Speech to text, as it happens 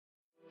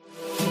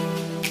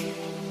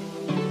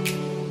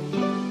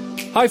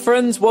Hi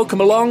friends, welcome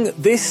along.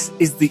 This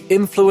is the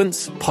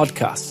Influence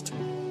Podcast.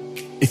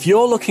 If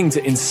you're looking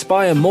to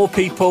inspire more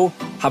people,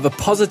 have a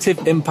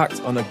positive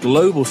impact on a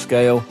global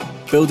scale,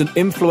 build an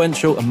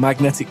influential and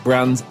magnetic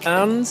brand,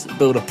 and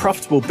build a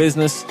profitable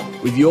business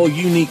with your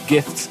unique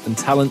gifts and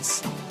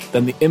talents,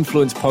 then the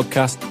Influence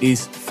Podcast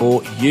is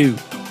for you.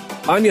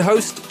 I'm your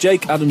host,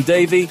 Jake Adam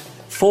Davey,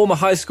 former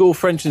high school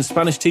French and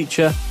Spanish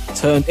teacher,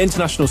 turned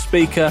international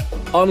speaker,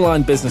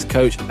 online business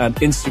coach, and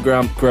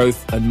Instagram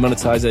growth and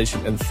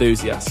monetization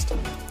enthusiast.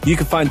 You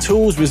can find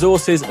tools,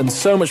 resources, and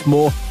so much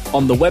more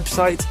on the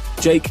website,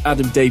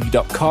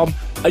 jakeadamdavey.com.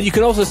 And you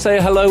can also say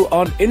hello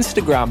on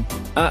Instagram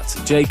at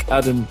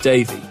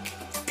jakeadamdavey.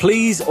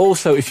 Please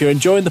also, if you're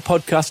enjoying the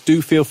podcast,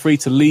 do feel free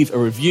to leave a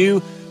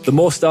review. The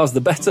more stars,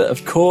 the better,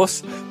 of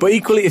course. But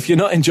equally, if you're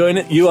not enjoying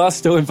it, you are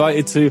still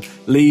invited to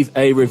leave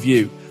a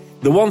review.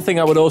 The one thing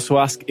I would also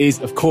ask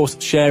is, of course,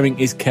 sharing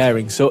is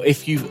caring. So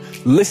if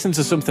you've listened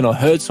to something or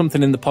heard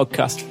something in the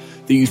podcast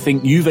that you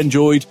think you've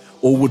enjoyed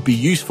or would be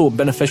useful and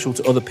beneficial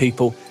to other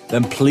people,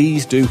 then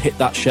please do hit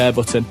that share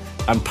button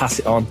and pass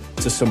it on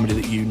to somebody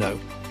that you know.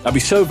 I'd be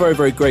so very,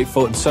 very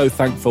grateful and so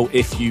thankful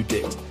if you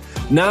did.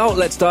 Now,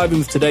 let's dive in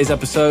with today's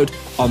episode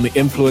on the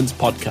Influence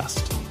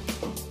Podcast.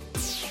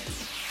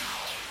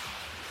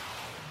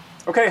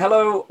 Okay,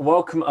 hello,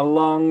 welcome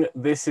along.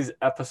 This is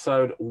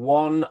episode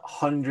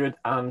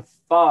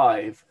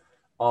 105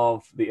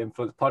 of the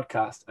Influence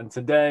Podcast. And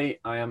today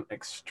I am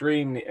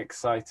extremely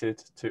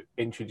excited to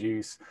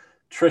introduce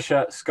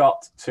Trisha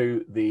Scott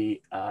to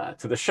the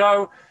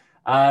show.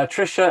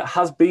 Trisha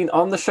has been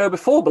on the show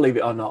before, believe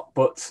it or not,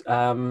 but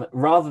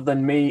rather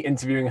than me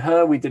interviewing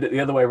her, we did it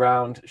the other way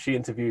around. She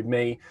interviewed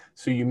me,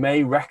 so you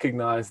may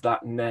recognize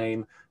that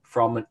name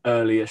from an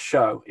earlier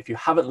show. If you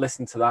haven't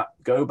listened to that,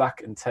 go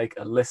back and take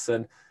a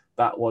listen.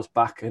 That was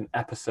back in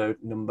episode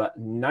number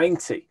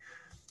 90.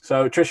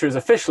 So Trisha is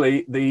officially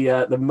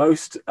has the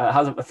most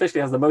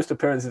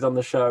appearances on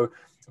the show,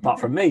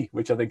 apart from me,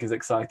 which I think is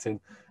exciting.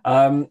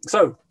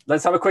 So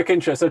let's have a quick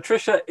intro. So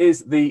Trisha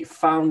is the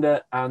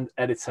founder and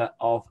editor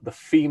of The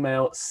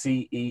Female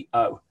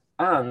CEO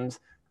and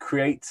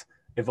Create,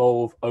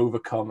 Evolve,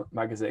 Overcome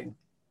magazine.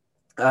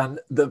 And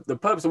the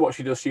purpose of what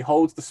she does, she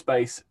holds the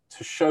space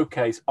to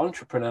showcase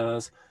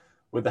entrepreneurs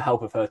with the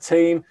help of her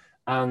team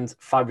and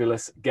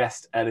fabulous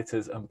guest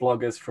editors and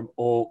bloggers from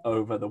all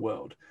over the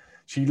world.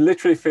 She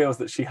literally feels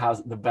that she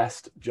has the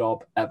best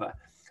job ever.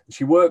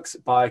 She works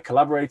by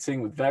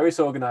collaborating with various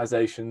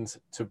organizations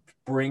to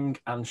bring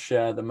and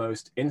share the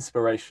most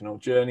inspirational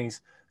journeys,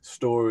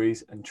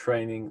 stories, and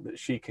training that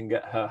she can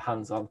get her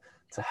hands on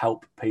to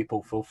help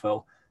people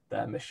fulfill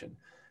their mission.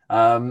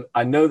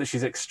 I know that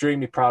she's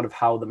extremely proud of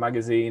how the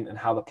magazine and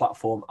how the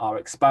platform are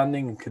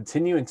expanding and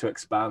continuing to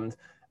expand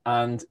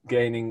and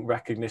gaining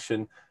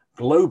recognition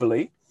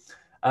globally,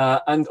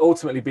 and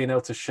ultimately being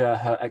able to share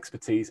her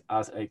expertise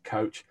as a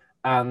coach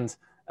and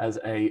as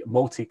a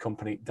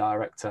multi-company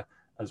director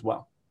as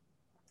well.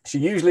 She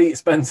usually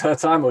spends her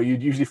time, or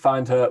you'd usually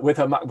find her with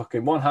her MacBook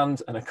in one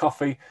hand and a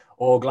coffee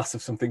or a glass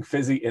of something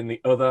fizzy in the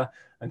other,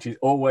 and she's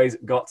always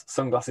got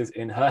sunglasses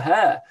in her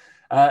hair.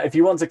 If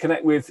you want to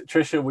connect with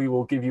Trisha, we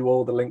will give you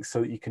all the links so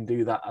that you can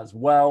do that as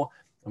well.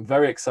 I'm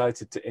very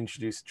excited to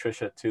introduce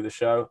Trisha to the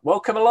show.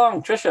 Welcome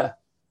along, Trisha.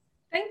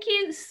 Thank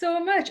you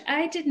so much.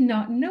 I did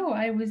not know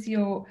I was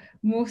your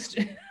most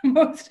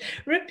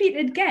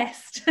repeated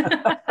guest.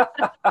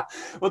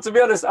 Well, to be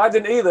honest, I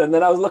didn't either. And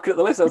then I was looking at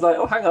the list. I was like,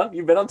 oh, hang on,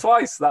 you've been on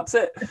twice. That's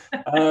it.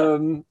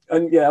 And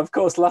yeah, of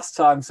course, last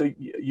time. So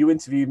you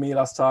interviewed me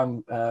last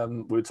time.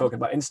 We were talking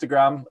about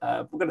Instagram.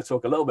 We're going to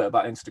talk a little bit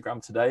about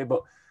Instagram today,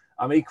 but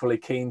I'm equally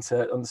keen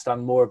to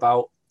understand more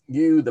about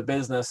you, the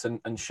business,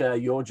 and share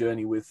your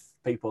journey with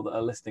people that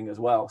are listening as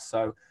well.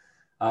 So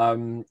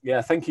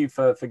yeah, thank you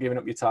for giving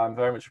up your time.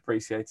 Very much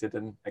appreciated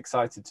and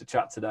excited to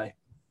chat today.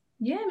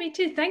 Yeah, me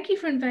too. Thank you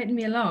for inviting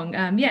me along.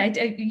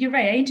 You're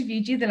right. I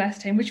interviewed you the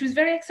last time, which was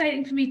very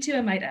exciting for me too,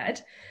 I might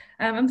add.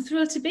 I'm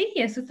thrilled to be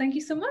here. So thank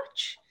you so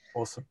much.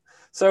 Awesome.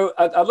 So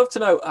I'd love to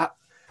know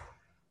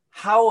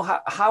how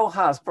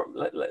has,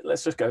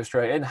 let's just go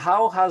straight in.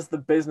 How has the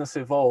business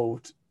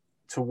evolved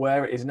to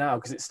where it is now?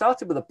 Because it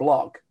started with a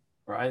blog,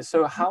 right?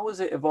 So how has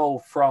it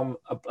evolved from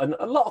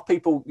a lot of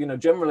people,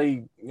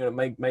 generally,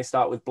 may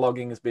start with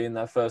blogging as being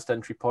their first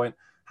entry point.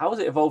 How has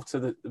it evolved to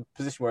the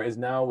position where it is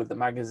now with the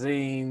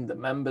magazine, the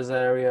members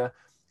area?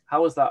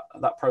 How has that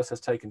process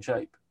taken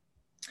shape?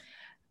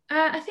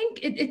 I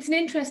think it's an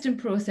interesting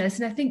process,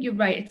 and I think you're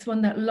right. It's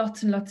one that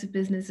lots and lots of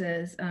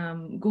businesses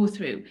go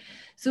through.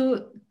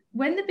 So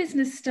when the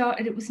business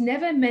started, it was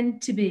never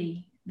meant to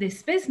be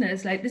this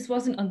business. Like, this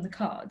wasn't on the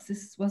cards.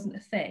 This wasn't a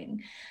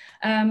thing.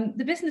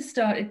 The business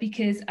started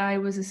because I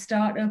was a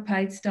startup.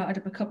 I'd started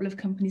up a couple of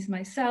companies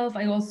myself.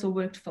 I also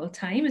worked full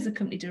time as a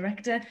company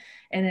director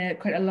in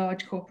quite a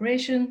large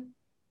corporation.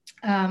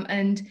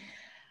 And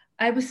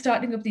I was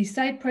starting up these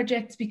side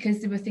projects because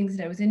there were things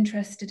that I was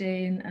interested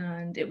in,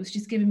 and it was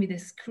just giving me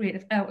this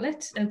creative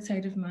outlet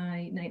outside of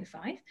my 9 to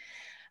 5.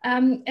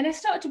 And I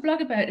started to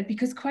blog about it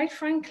because, quite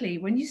frankly,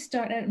 when you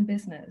start out in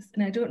business,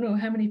 and I don't know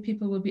how many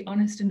people will be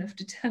honest enough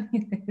to tell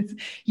you this,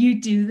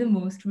 you do the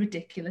most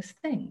ridiculous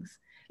things.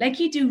 Like,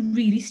 you do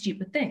really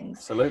stupid things.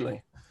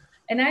 Absolutely.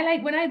 And I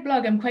like, when I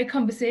blog, I'm quite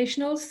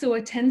conversational. So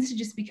it tends to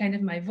just be kind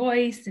of my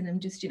voice, and I'm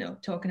just,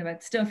 talking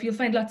about stuff. You'll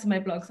find lots of my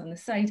blogs on the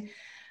site.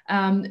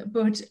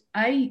 But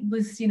I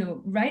was,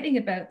 writing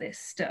about this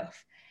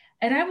stuff.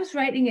 And I was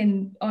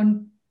writing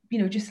on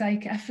just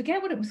like, I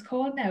forget what it was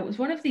called now. It was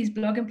one of these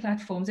blogging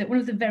platforms, one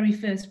of the very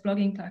first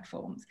blogging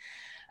platforms.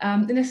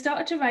 And I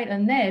started to write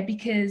on there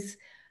because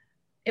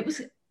it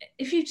was,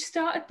 if you've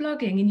started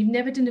blogging and you've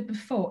never done it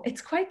before,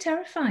 it's quite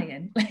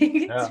terrifying. Like,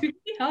 it's really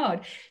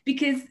hard,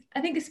 because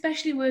I think,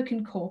 especially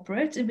working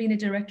corporate and being a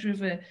director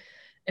of a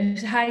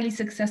highly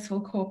successful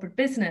corporate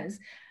business,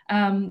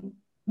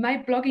 my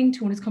blogging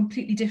tone is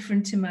completely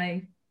different to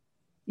my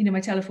my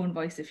telephone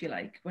voice, if you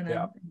like, when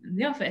I'm in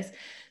the office.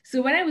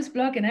 So when I was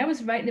blogging, I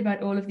was writing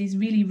about all of these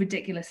really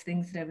ridiculous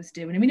things that I was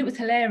doing. I mean, it was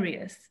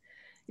hilarious.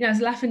 I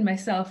was laughing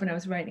myself when I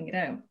was writing it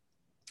out.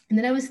 And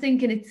then I was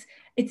thinking,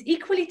 it's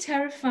equally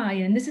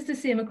terrifying. And this is the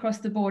same across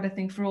the board, I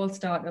think, for all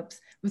startups,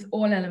 with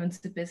all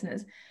elements of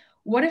business.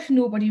 What if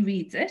nobody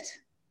reads it?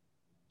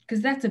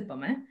 Because that's a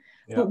bummer.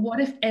 Yeah. But what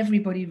if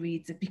everybody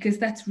reads it? Because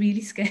that's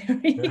really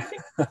scary.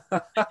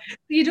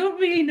 You don't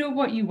really know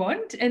what you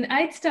want. And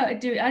I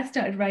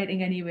started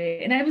writing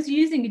anyway. And I was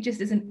using it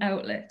just as an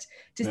outlet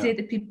to say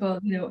to people,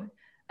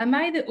 am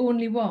I the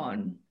only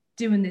one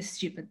doing these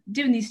stupid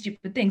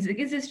things? Like,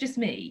 is this just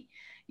me?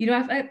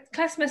 I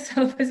class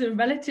myself as a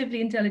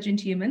relatively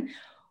intelligent human.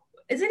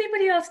 Is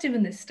anybody else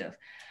doing this stuff?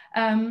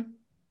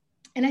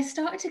 And I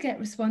started to get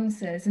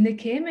responses, and they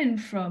came in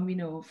from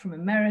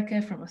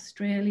America, from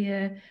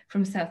Australia,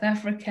 from South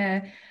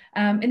Africa.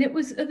 And it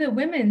was other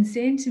women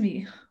saying to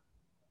me,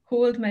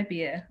 hold my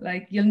beer.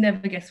 Like, you'll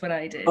never guess what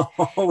I did.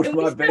 Hold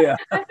my beer.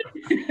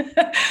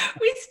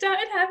 We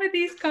started having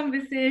these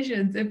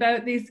conversations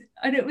about these,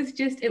 and it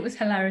was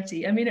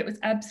hilarity. I mean, it was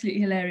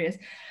absolutely hilarious.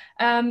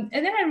 And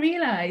then I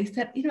realized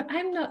that,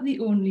 I'm not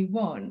the only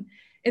one.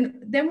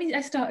 And then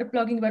I started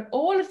blogging about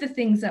all of the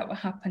things that were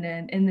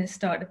happening in the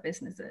startup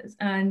businesses,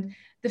 and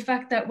the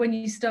fact that when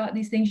you start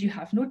these things, you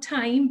have no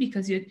time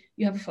because you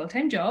have a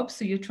full-time job.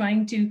 So you're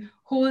trying to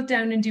hold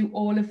down and do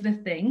all of the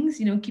things,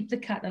 keep the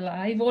cat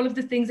alive, all of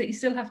the things that you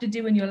still have to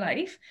do in your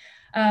life.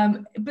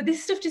 But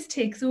this stuff just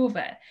takes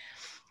over.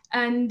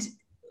 And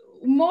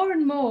more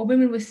and more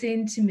women were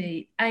saying to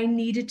me, I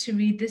needed to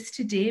read this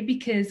today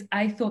because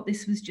I thought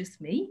this was just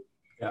me.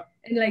 Yeah.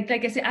 And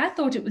like I said, I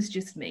thought it was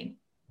just me.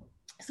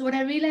 So what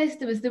I realized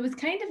there was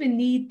kind of a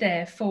need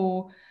there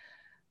for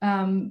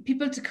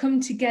people to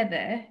come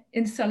together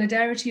in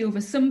solidarity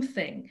over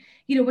something.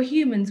 We're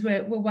humans,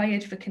 we're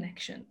wired for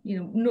connection,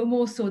 no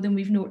more so than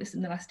we've noticed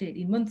in the last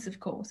 18 months, of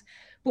course,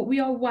 but we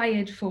are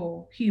wired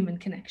for human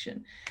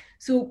connection.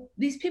 So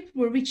these people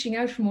were reaching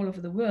out from all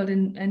over the world,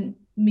 and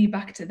me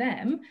back to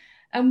them.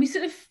 And we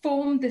sort of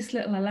formed this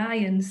little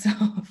alliance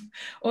of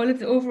all of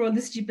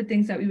the stupid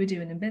things that we were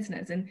doing in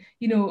business. And,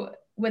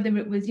 whether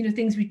it was,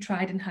 things we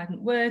tried and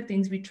hadn't worked,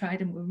 things we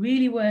tried and were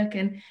really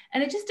working.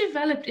 And it just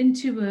developed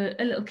into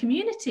a little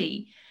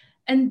community.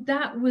 And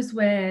that was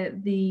where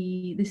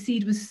the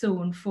seed was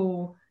sown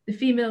for the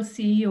Female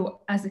CEO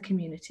as a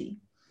community.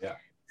 Yeah.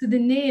 So the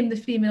name, the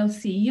Female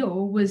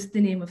CEO, was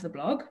the name of the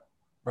blog.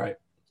 Right.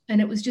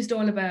 And it was just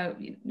all about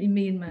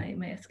me and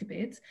my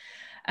escapades.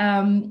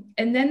 And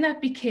then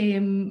that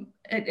became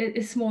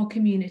a small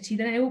community.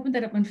 Then I opened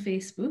that up on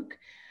Facebook.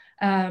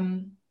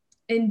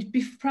 And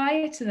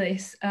prior to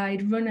this,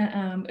 I'd run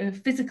a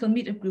physical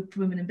meetup group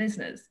for women in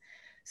business.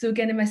 So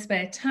again, in my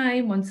spare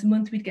time, once a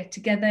month, we'd get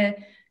together,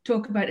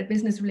 talk about a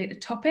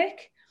business-related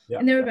topic. Yeah.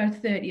 And there were about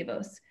 30 of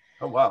us.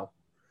 Oh, wow.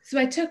 So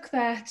I took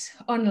that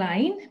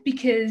online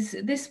because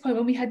at this point,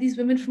 when we had these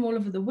women from all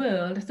over the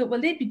world, I thought,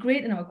 well, they'd be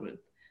great in our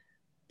group.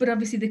 But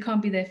obviously, they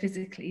can't be there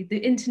physically. The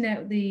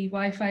internet, the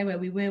Wi-Fi where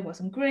we were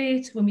wasn't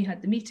great when we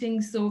had the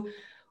meetings. So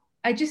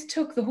I just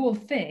took the whole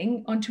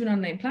thing onto an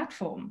online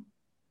platform.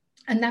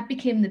 And that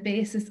became the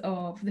basis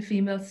of the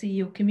Female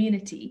CEO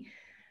community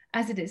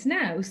as it is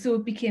now. So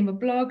it became a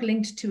blog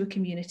linked to a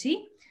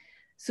community.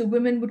 So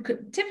women would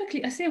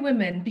typically, I say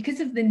women, because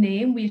of the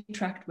name, we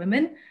attract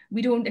women.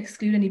 We don't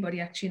exclude anybody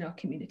actually in our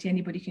community.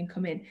 Anybody can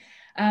come in.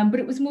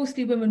 But it was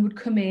mostly women would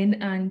come in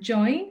and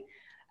join.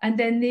 And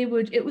then it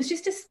was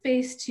just a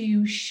space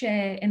to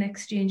share and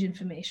exchange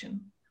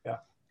information. Yeah.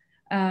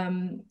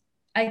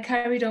 I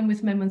carried on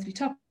with my monthly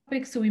topics.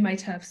 So we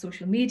might have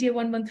social media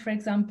one month, for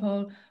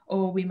example,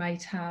 or we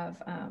might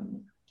have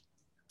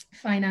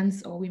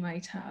finance, or we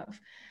might have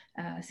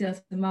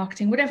sales and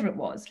marketing, whatever it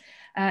was.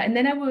 And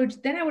then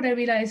what I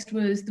realized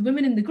was the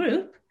women in the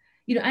group,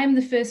 I'm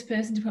the first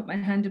person to put my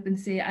hand up and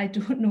say, I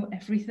don't know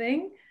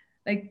everything.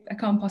 Like, I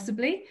can't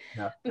possibly.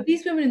 Yeah. But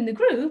these women in the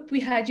group, we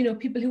had,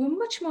 people who were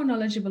much more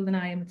knowledgeable than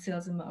I am at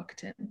sales and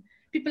marketing.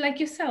 People like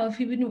yourself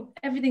who would know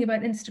everything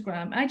about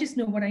Instagram. I just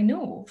know what I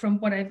know from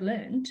what I've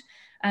learned.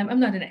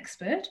 I'm not an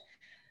expert.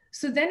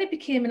 So then it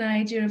became an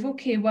idea of,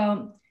 okay,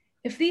 well,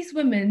 if these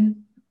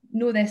women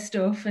know their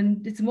stuff,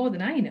 and it's more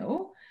than I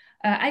know.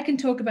 I can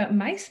talk about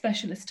my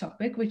specialist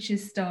topic, which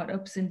is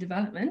startups and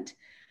development,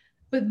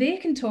 but they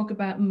can talk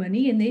about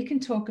money, and they can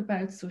talk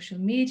about social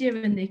media,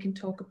 and they can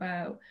talk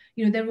about,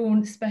 you know, their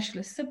own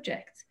specialist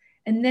subjects.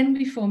 And then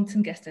we formed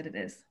some guest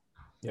editors.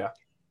 Yeah.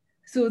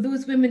 So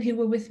those women who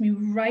were with me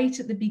right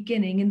at the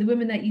beginning, and the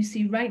women that you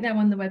see right now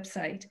on the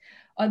website,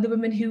 are the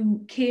women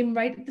who came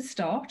right at the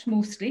start,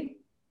 mostly,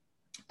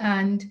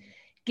 and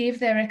gave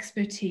their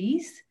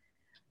expertise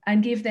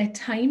and gave their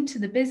time to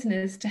the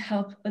business to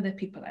help other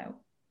people out.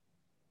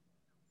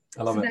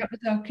 I love it. That was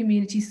our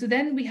community. So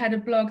then we had a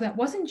blog that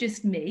wasn't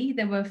just me.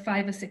 There were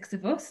 5 or 6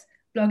 of us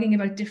blogging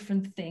about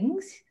different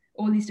things,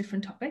 all these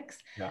different topics.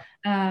 Yeah.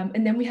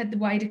 And then we had the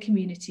wider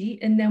community,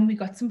 and then we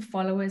got some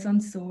followers on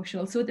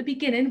social. So at the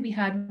beginning, we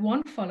had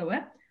 1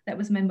 follower. That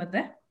was my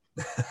mother.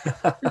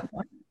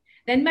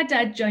 Then my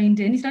dad joined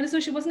in. He's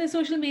wasn't a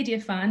social media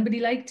fan, but he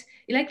liked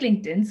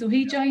LinkedIn. So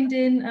he joined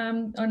in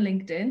on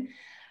LinkedIn.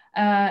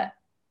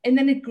 And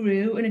then it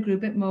grew and it grew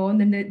a bit more. And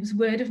then it was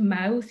word of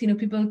mouth, you know,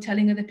 people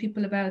telling other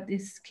people about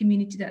this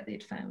community that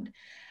they'd found.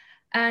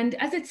 And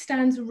as it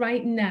stands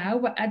right now,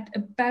 we're at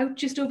about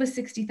just over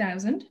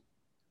 60,000.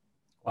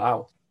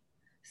 Wow.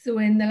 So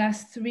in the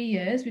last 3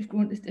 years, we've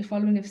grown a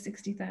following of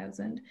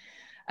 60,000.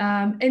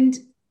 And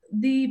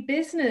the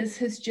business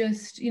has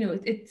just, you know,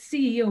 its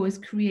CEO is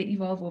Create,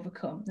 Evolve,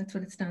 Overcome. That's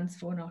what it stands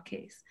for in our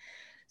case.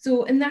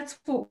 So, and that's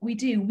what we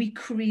do. We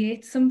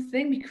create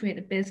something, we create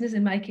a business.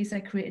 In my case, I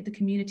created the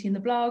community and the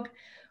blog.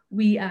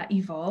 We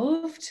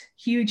evolved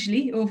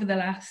hugely over the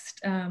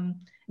last, I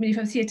mean, if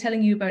I was here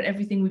telling you about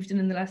everything we've done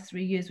in the last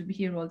 3 years, we'd be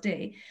here all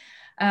day.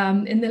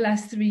 In the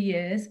last 3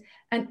 years,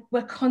 and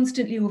we're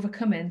constantly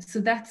overcoming.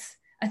 So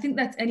I think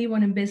that's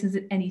anyone in business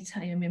at any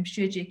time. I mean, I'm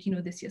sure, Jake, you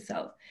know this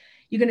yourself.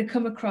 You're going to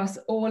come across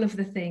all of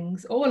the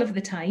things, all of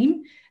the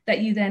time, that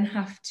you then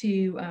have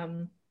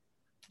to,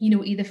 you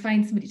know, either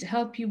find somebody to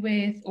help you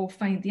with, or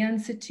find the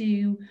answer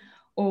to,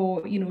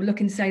 or, you know,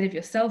 look inside of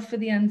yourself for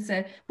the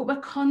answer. But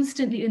we're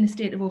constantly in a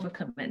state of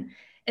overcoming.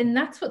 And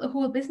that's what the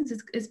whole business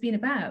has been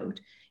about.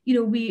 You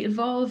know, we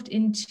evolved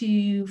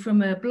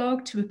from a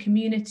blog to a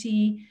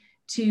community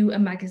to a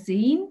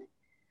magazine,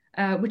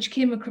 which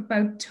came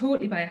about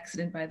totally by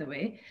accident, by the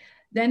way.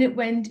 Then it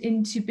went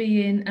into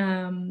being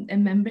a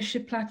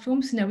membership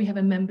platform. So now we have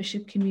a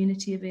membership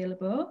community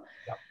available.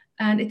 Yep.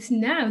 And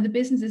the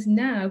business is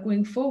now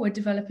going forward,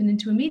 developing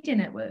into a media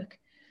network.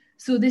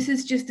 So this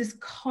is just this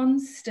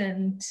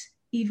constant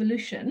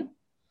evolution.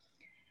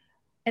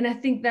 And I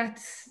think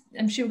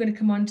I'm sure we're going to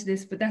come on to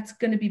this, but that's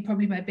going to be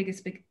probably my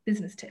biggest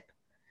business tip,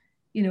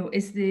 you know,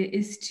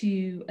 is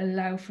to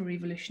allow for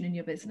evolution in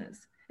your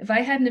business. If I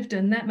hadn't have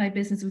done that, my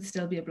business would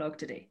still be a blog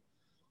today.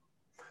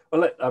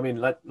 Well,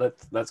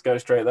 let's go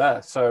straight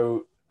there.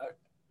 So,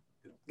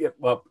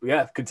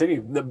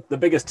 continue. The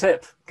biggest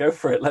tip, go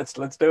for it. Let's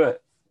do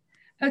it.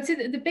 I would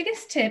say the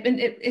biggest tip, and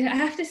I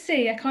have to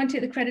say, I can't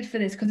take the credit for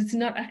this because it's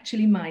not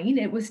actually mine.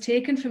 It was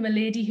taken from a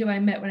lady who I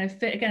met when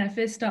I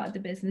first started the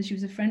business. She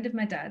was a friend of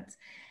my dad's,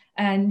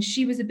 and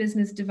she was a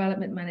business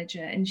development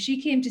manager. And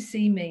she came to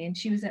see me, and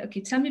she was like,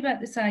 "Okay, tell me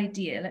about this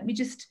idea. Let me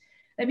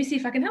see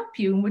if I can help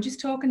you." And we're just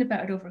talking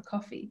about it over a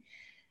coffee.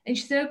 And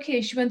she said,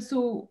 "Okay." She went,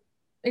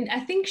 and I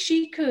think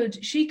she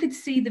could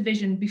see the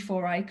vision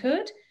before I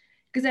could.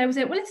 Because I was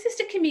like, well, it's just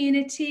a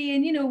community,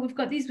 and, you know, we've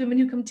got these women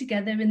who come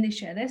together and they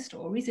share their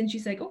stories. And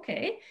she's like,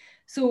 okay,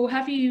 so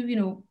have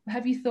you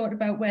thought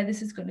about where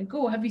this is going to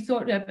go? Have you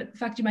thought about the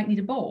fact you might need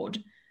a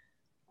board?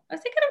 I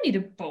was like, I don't need a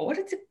board.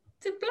 It's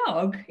a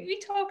blog. What are you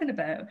talking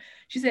about?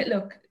 She said,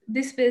 look,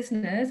 this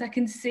business, I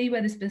can see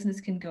where this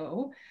business can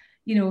go.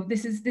 You know,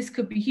 this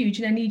could be huge,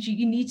 and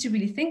you need to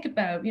really think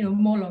about, you know,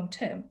 more long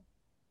term.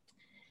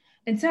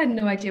 And so I had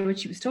no idea what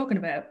she was talking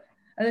about.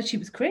 I thought she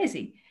was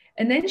crazy.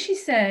 And then she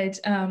said,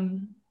 her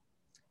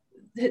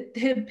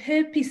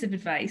piece of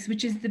advice,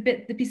 which is the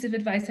piece of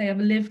advice I have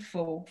lived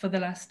for the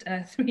last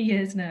 3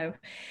 years now,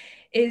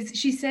 is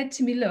she said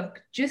to me,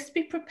 look, just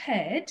be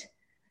prepared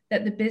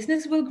that the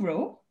business will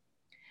grow.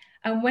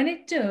 And when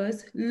it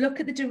does, look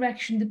at the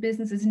direction the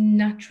business is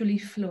naturally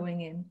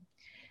flowing in.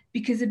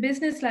 Because a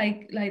business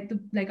like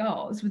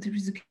ours, which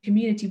is a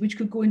community, which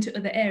could go into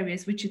other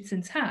areas, which it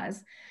since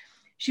has,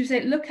 she was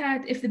like, look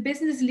at, if the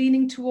business is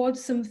leaning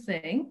towards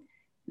something,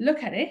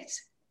 look at it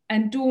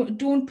and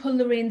don't pull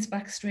the reins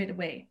back straight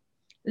away.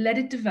 Let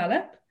it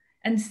develop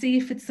and see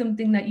if it's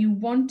something that you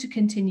want to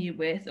continue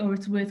with or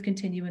it's worth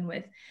continuing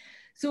with.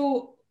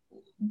 So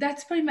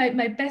that's probably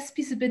my best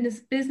piece of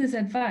business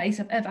advice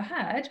I've ever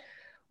had,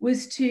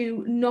 was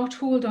to not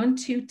hold on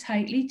too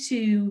tightly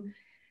to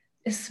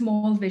a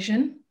small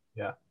vision.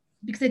 Yeah.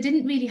 Because I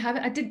didn't really have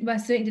it. I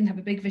certainly didn't have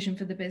a big vision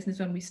for the business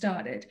when we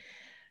started.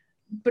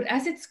 But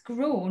as it's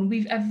grown,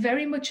 I've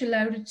very much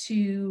allowed it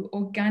to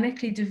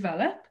organically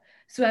develop.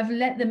 So I've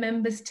let the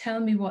members tell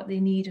me what they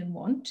need and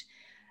want.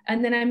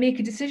 And then I make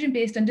a decision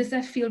based on, does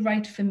that feel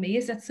right for me?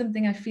 Is that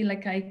something I feel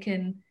like I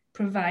can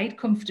provide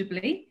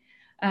comfortably,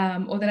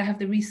 or that I have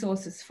the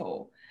resources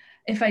for?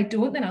 If I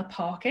don't, then I'll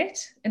park it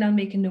and I'll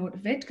make a note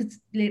of it,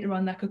 because later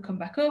on that could come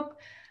back up.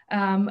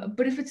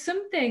 But if it's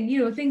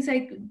something, things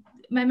like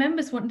my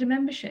members wanted a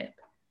membership.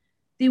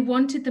 They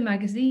wanted the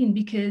magazine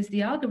because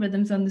the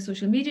algorithms on the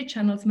social media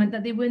channels meant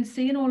that they weren't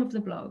seeing all of the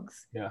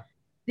blogs. Yeah.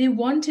 They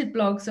wanted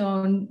blogs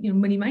on,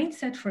 money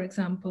mindset, for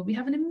example. We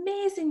have an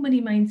amazing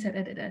money mindset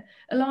editor.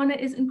 Alana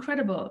is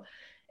incredible.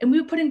 And we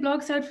were putting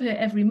blogs out for her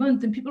every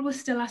month, and people were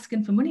still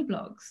asking for money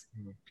blogs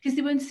because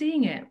they weren't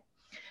seeing it.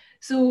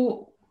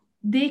 So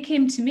they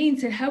came to me and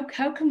said, how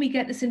can we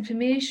get this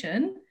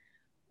information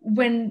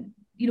when,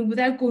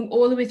 without going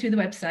all the way through the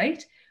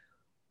website,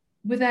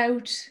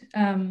 without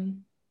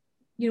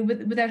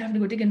without having to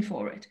go digging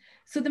for it.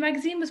 So the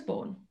magazine was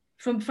born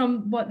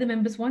from what the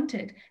members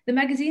wanted. The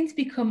magazine's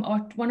become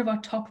one of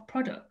our top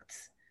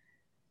products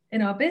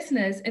in our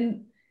business.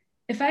 And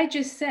if I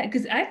just said,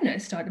 because I've never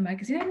started a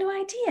magazine, I had no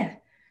idea.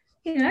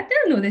 I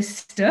don't know this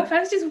stuff. I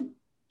was just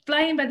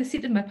flying by the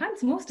seat of my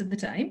pants most of the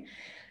time.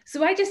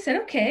 So I just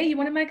said, okay, you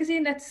want a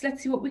magazine? Let's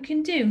see what we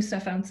can do. So I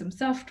found some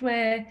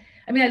software.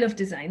 I mean, I love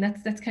design.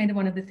 That's kind of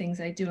one of the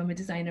things I do. I'm a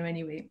designer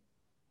anyway.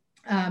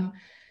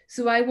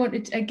 So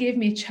it gave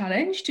me a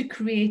challenge to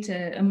create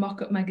a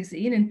mock-up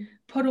magazine and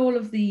put all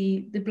of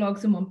the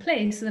blogs in one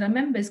place so that our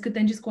members could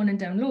then just go on and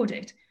download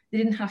it. They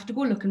didn't have to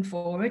go looking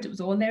for it. It was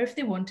all there if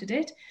they wanted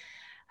it.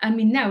 I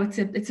mean, now it's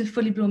a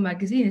fully blown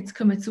magazine. It's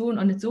come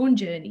on its own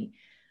journey.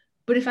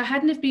 But if I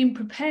hadn't have been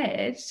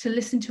prepared to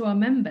listen to our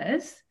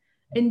members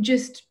and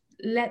just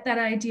let that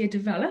idea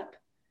develop,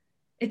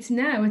 it's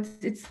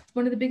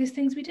one of the biggest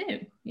things we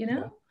do,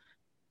 Yeah.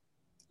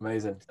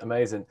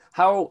 Amazing.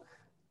 How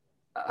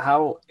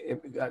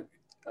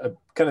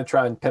kind of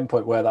try and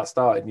pinpoint where that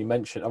started. And you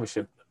mentioned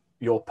obviously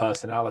your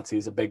personality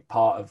is a big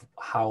part of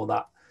how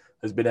that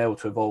has been able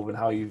to evolve and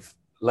how you've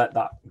let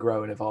that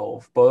grow and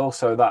evolve, but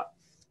also that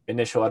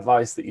initial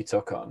advice that you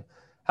took on.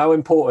 How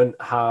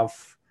important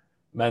have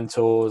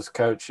mentors,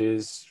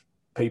 coaches,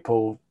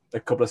 people a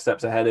couple of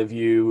steps ahead of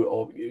you,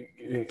 or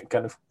you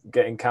kind of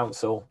getting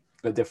counsel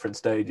at different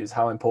stages?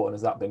 How important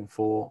has that been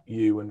for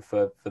you and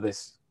for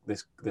this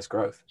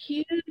growth?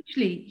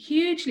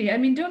 Hugely. I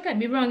mean, don't get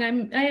me wrong.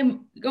 I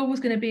am always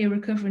going to be a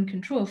recovering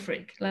control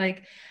freak.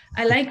 Like,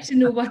 I like to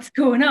know what's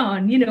going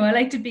on. I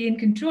like to be in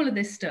control of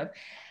this stuff.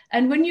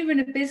 And when you're in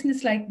a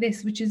business like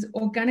this, which is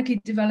organically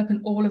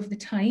developing all of the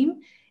time,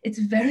 it's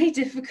very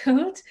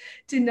difficult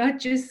to not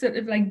just sort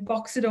of like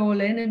box it all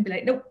in and be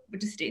like, nope, we're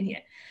just staying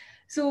here.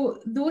 So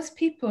those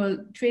people,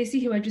 Tracy,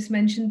 who I just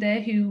mentioned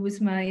there, who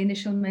was my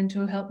initial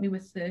mentor, helped me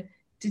to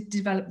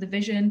develop the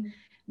vision.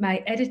 My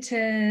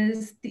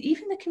editors,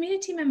 even the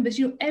community members,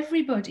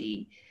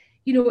 everybody,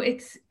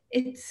 this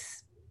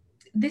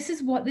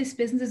is what this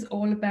business is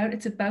all about.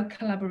 It's about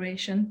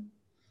collaboration.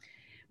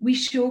 We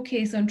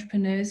showcase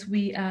entrepreneurs.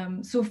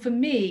 So for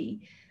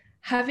me,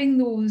 having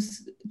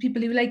those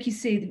people who, like you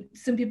say,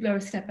 some people are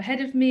a step ahead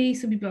of me,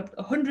 some people are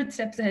 100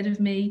 steps ahead of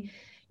me,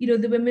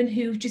 the women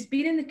who've just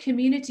been in the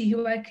community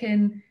who I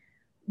can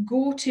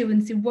go to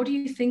and say, what do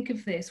you think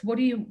of this? What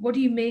do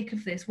you make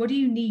of this? What do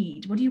you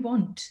need? What do you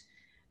want?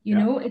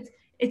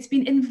 It's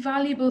been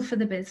invaluable for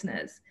the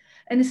business.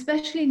 And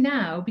especially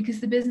now, because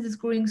the business is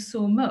growing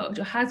so much,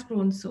 or has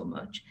grown so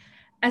much,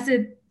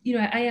 I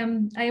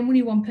am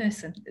only one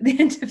person at the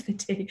end of the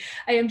day.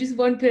 I am just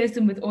one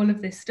person with all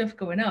of this stuff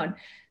going on.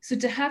 So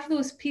to have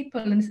those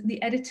people and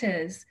the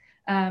editors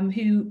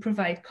who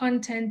provide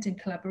content and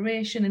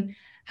collaboration and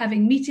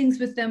having meetings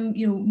with them,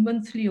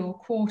 monthly or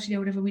quarterly or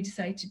whatever we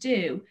decide to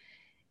do,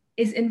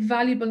 is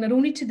invaluable, not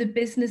only to the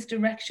business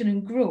direction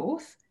and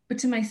growth, but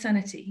to my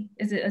sanity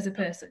as a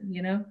person,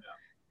 Yeah.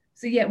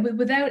 So yeah,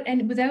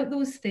 without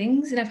those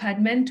things, and I've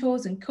had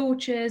mentors and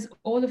coaches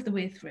all of the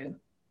way through.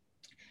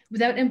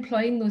 Without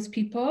employing those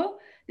people,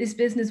 this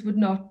business would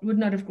not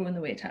have grown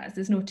the way it has.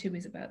 There's no two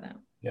ways about that.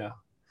 Yeah.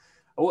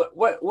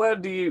 Where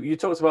do you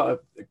talked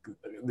about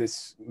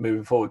this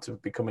moving forward to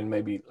becoming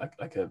maybe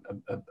like a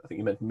I think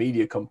you meant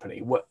media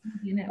company. What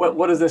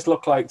does this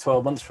look like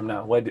 12 months from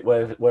now?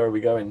 Where are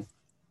we going?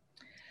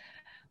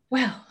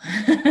 Well,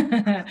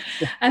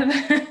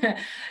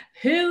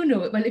 who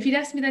knows? Well, if you'd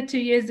asked me that 2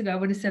 years ago, I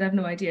would have said I have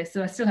no idea.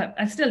 So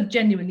I still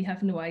genuinely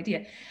have no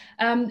idea.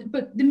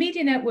 But the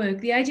media network,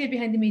 the idea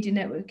behind the media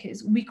network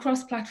is we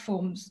cross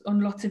platforms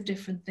on lots of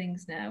different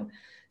things now.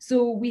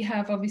 So we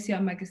have obviously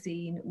our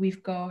magazine.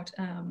 We've got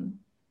our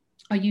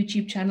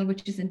YouTube channel,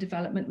 which is in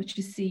development, which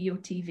is CEO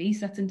TV.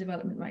 So that's in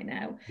development right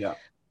now. Yeah.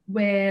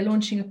 We're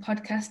launching a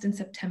podcast in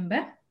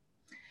September.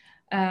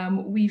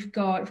 We've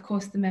got, of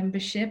course, the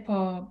membership,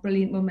 our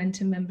Brilliant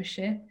Momentum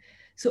membership.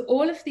 So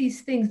all of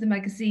these things, the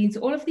magazines,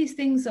 all of these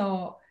things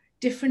are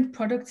different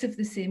products of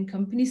the same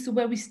company. So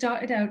where we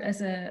started out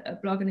as a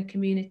blog and a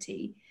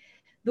community,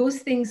 those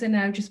things are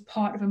now just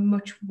part of a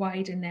much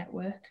wider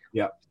network.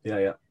 Yeah.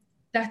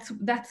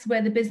 That's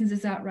where the business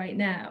is at right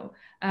now.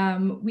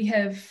 We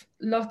have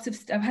lots of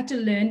I've had to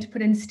learn to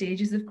put in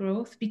stages of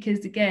growth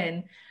because,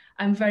 again,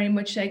 I'm very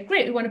much like,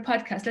 great, we want a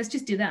podcast, let's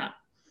just do that.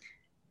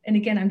 And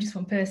again, I'm just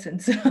one person.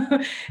 So,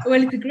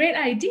 well, it's a great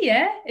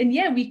idea. And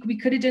yeah, we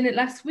could have done it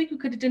last week. We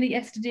could have done it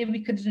yesterday.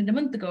 We could have done it a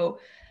month ago.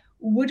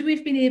 Would we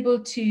have been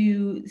able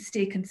to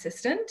stay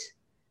consistent?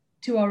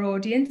 to our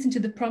audience and to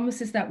the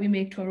promises that we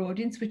make to our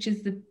audience, which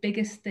is the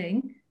biggest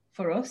thing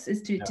for us,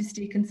 is to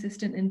stay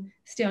consistent and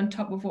stay on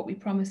top of what we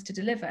promise to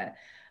deliver,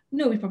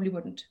 no, we probably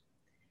wouldn't.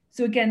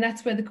 So again,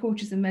 that's where the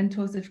coaches and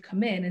mentors have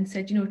come in and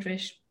said,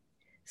 Trish,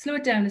 slow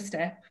it down a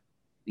step.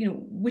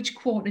 Which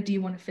quarter do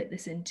you want to fit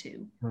this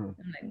into? I'm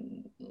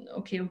like,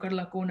 okay, we've got a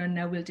lot going on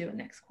now. We'll do it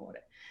next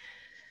quarter.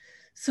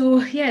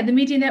 So yeah, the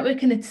Media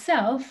Network in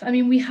itself,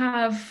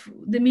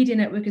 the Media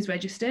Network is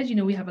registered.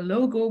 We have a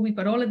logo. We've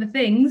got all of the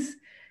things.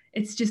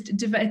 It's just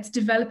it's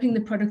developing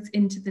the products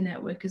into the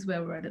network is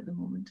where we're at the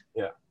moment.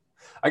 Yeah,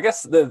 I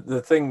guess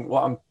the thing,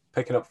 what I'm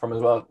picking up from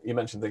as well, you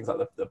mentioned things like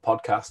the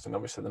podcast and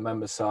obviously the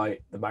member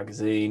site, the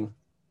magazine,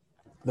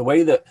 the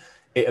way that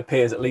it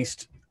appears, at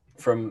least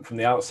from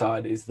the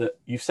outside, is that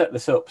you've set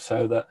this up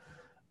so that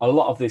a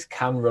lot of this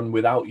can run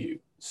without you.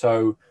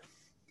 So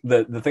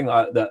the thing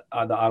that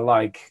I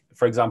like,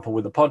 for example,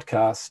 with the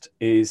podcast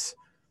is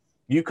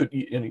you could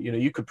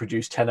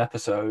produce 10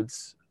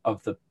 episodes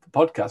of the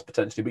podcast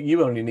potentially, but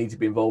you only need to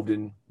be involved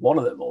in one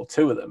of them or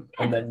two of them,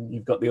 and then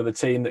you've got the other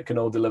team that can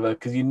all deliver,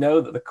 because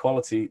that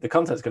the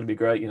content's going to be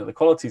great, the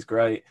quality's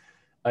great,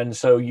 and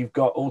so you've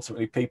got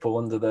ultimately people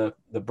under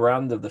the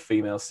brand of the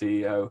Female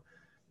CEO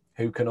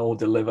who can all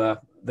deliver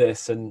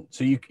this, and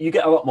so you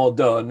get a lot more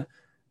done,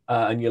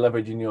 and you're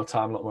leveraging your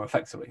time a lot more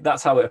effectively.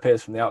 That's how it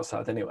appears from the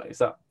outside anyway. Is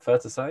that fair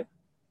to say?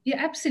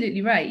 Yeah,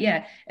 absolutely right.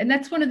 Yeah, and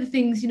that's one of the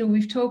things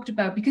we've talked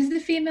about, because the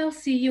Female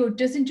CEO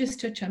doesn't just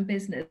touch on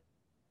business.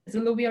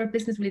 Although we are a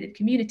business-related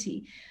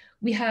community,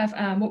 we have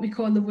what we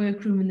call the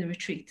workroom and the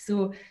retreat.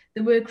 So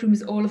the workroom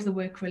is all of the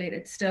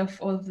work-related stuff,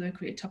 all of the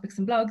work-related topics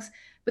and blogs.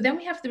 But then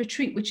we have the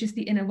retreat, which is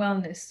the inner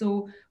wellness.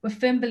 So we're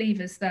firm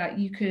believers that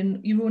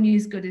you're only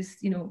as good as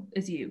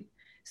as you.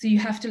 So you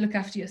have to look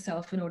after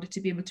yourself in order to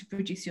be able to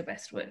produce your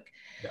best work.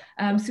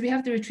 Yeah. So we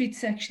have the retreat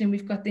section, and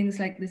we've got things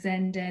like the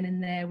Zen Den in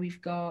there.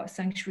 We've got a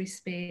sanctuary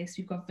space.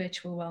 We've got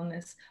virtual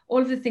wellness.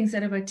 All of the things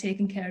that are about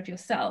taking care of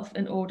yourself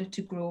in order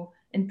to grow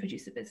and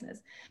produce a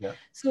business. Yeah.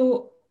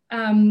 So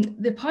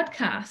the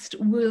podcast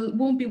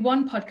won't be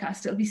one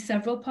podcast. It'll be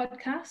several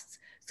podcasts.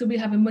 So we'll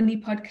have a money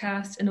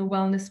podcast and a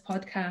wellness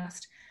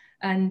podcast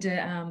and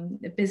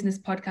a business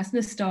podcast and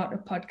a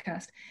startup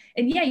podcast.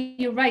 And yeah,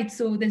 you're right.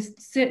 So there's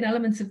certain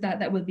elements of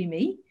that will be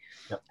me.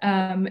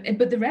 Yep.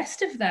 But the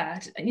rest of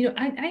that, I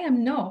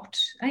am not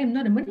a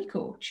money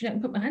coach. I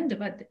can put my hand up.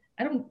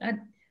 I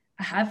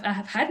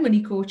have had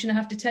money coach, and I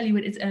have to tell you,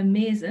 it is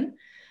amazing.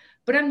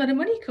 But I'm not a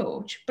money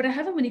coach. But I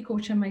have a money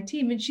coach on my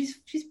team, and she's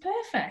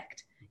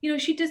perfect.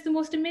 She does the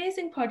most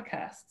amazing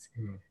podcasts.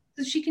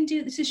 So she can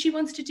do. So she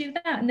wants to do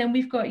that. And then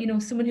we've got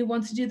someone who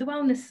wants to do the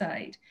wellness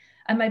side.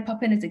 I might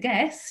pop in as a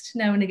guest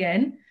now and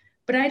again,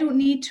 but I don't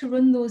need to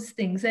run those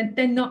things. And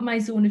they're not my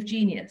zone of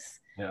genius.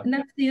 Yeah. And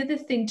that's the other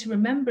thing to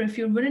remember. If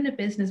you're running a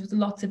business with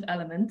lots of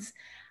elements,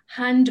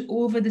 hand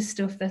over the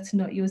stuff that's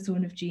not your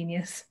zone of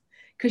genius,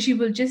 because you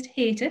will just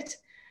hate it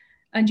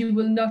and you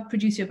will not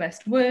produce your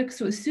best work.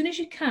 So as soon as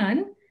you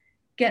can,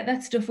 get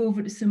that stuff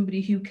over to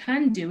somebody who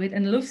can do it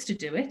and loves to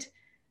do it,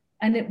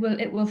 and it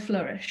will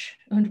flourish.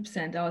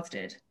 100%. Ours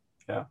did.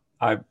 Yeah,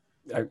 I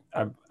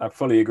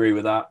fully agree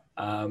with that.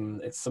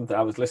 It's something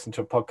I was listening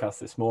to a podcast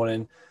this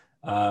morning,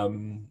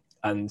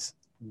 and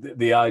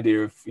the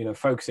idea of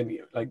focusing,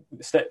 like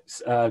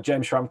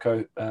James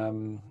Schramko,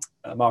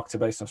 a marketer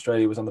based in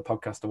Australia, was on the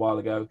podcast a while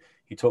ago.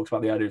 He talks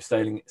about the idea of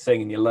staying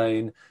in your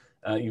lane.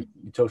 You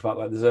talked about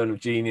like the zone of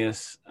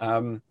genius.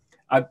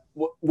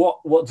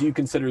 What do you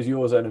consider as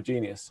your zone of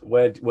genius?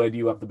 Where do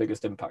you have the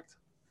biggest impact?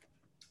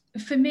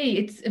 For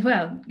me,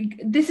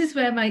 this is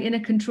where my inner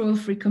control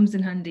freak comes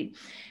in handy,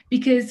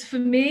 because for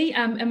me,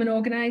 I'm an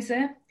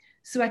organizer,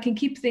 so I can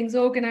keep things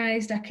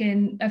organized.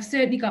 I've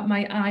certainly got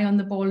my eye on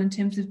the ball in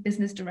terms of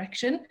business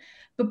direction,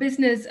 but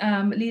business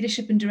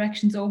leadership and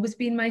direction's always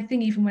been my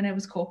thing, even when I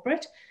was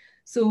corporate.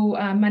 So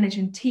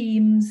managing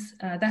teams,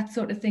 that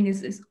sort of thing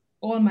is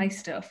all my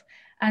stuff,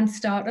 and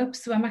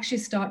startups. So I'm actually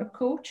a startup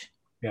coach.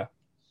 Yeah.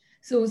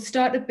 So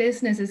startup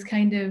business is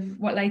kind of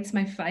what lights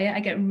my fire. I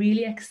get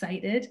really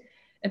excited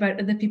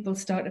about other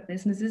people's startup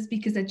businesses,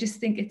 because I just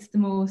think it's the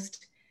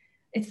most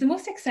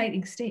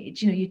exciting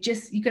stage.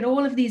 You get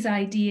all of these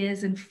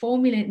ideas and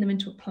formulating them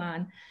into a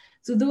plan.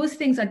 So those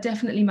things are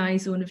definitely my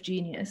zone of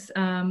genius.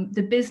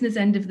 The business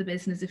end of the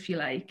business, if you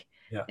like,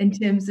 yeah. In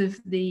terms of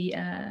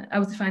I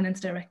was a finance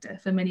director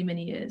for many,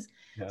 many years.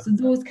 Yeah. So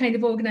those kind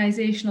of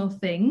organizational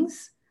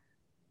things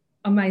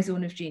are my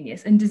zone of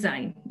genius. And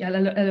design. Yeah, I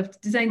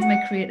love design's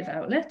my creative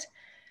outlet.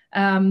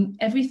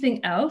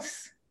 Everything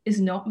else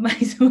is not my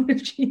zone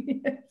of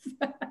genius.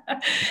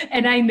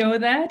 And I know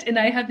that. And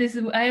I have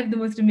the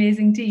most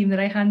amazing team that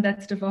I hand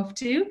that stuff off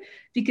to,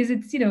 because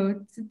it's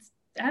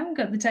I haven't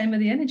got the time or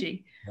the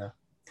energy. Yeah.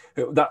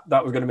 That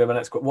was going to be my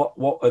next question.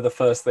 What are the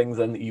first things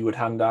then that you would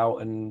hand out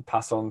and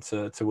pass on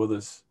to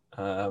others?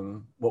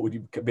 What would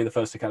you be the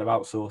first to kind of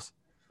outsource?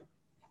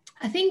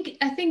 I think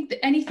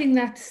anything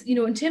that's,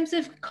 in terms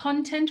of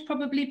content,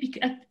 probably,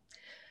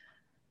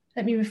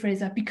 let me rephrase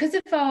that. Because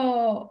of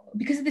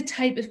the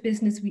type of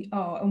business we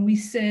are, and we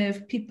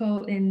serve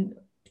people in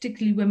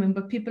particularly women,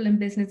 but people in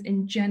business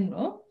in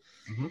general.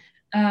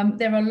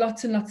 There are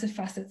lots and lots of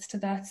facets to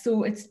that.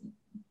 So it's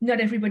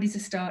not everybody's a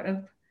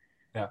startup.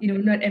 Yeah.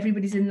 Not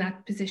everybody's in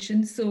that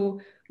position.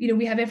 So,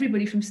 we have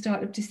everybody from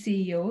startup to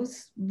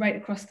CEOs right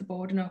across the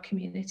board in our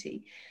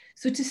community.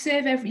 So to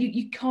serve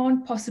you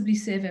can't possibly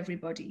serve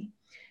everybody.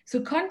 So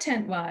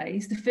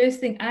content-wise, the first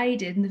thing I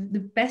did, and the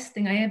best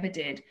thing I ever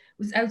did,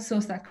 was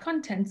outsource that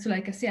content. So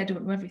like I say, I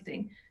don't know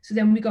everything. So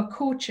then we got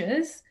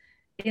coaches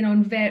in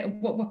on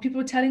what people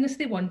were telling us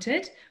they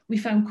wanted. We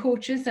found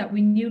coaches that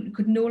we knew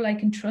could know,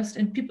 like, and trust.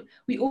 And people,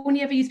 we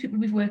only ever use people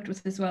we've worked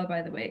with as well,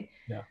 by the way.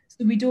 Yeah.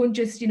 So we don't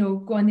just,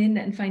 go on the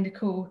internet and find a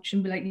coach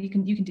and be like, you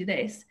can do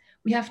this.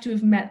 We have to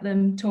have met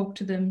them, talk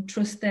to them,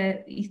 trust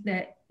their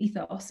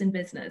ethos in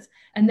business,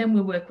 and then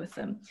we'll work with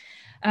them.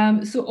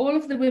 So all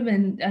of the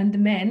women and the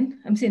men,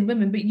 I'm saying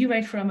women, but you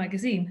write for our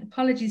magazine.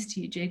 Apologies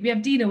to you, Jake. We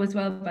have Dino as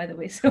well, by the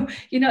way. So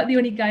you're not the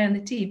only guy on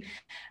the team.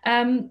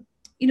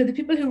 The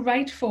people who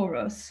write for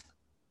us,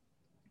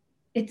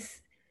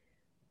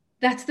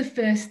 that's the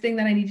first thing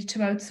that I needed to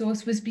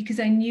outsource, was because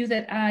I knew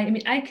that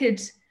I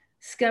could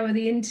scour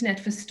the internet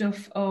for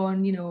stuff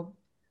on,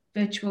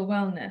 virtual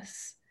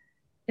wellness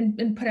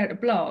and put out a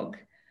blog.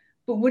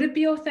 But would it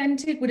be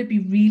authentic? Would it be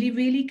really,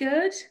 really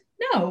good?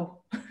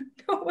 No,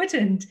 no, it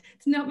wouldn't.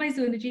 It's not my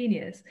zone of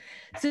genius.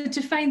 So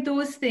to find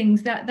those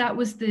things,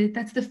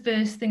 that's the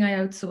first thing I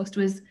outsourced,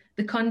 was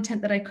the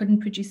content that I couldn't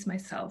produce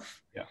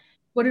myself. Yeah.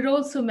 What it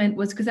also meant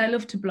was, because I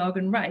love to blog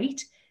and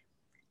write,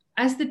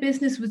 as the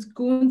business was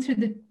going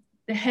through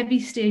the heavy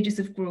stages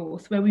of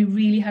growth, where we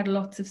really had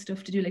lots of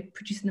stuff to do, like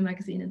producing the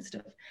magazine and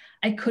stuff,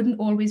 I couldn't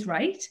always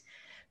write.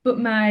 But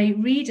my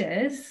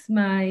readers,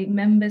 my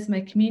members,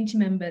 my community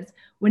members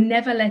were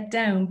never let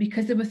down,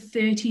 because there were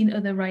 13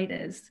 other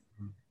writers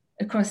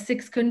across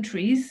 6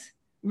 countries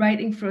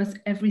writing for us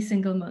every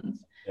single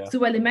month. Yeah. So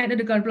while they might not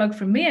have got a blog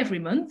from me every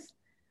month,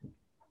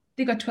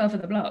 they got 12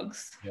 other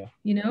blogs,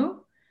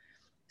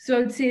 So I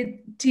would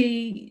say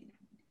to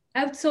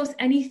outsource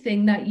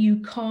anything that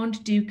you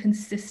can't do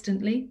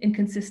consistently and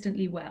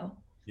consistently well.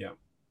 Yeah,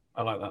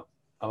 I like that.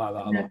 A lot.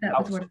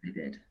 That was what I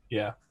did.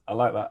 Yeah, I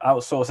like that.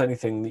 Outsource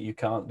anything that you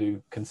can't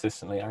do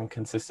consistently and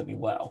consistently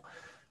well.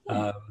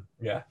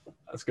 Yeah,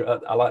 that's good.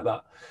 I like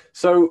that.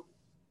 So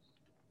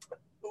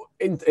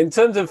in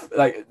terms of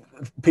like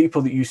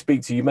people that you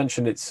speak to, you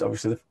mentioned it's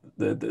obviously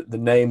the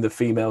name, the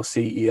female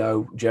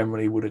CEO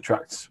generally would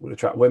attract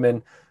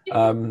women.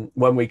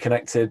 When we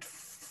connected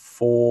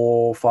 4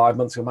 or 5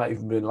 months ago, might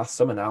even been last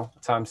summer now.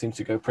 Time seems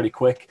to go pretty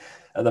quick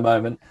at the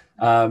moment.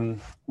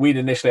 We'd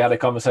initially had a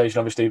conversation.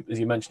 Obviously, as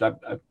you mentioned,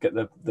 I get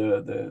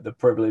the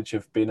privilege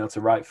of being able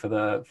to write for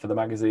the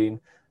magazine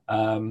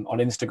on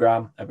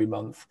Instagram every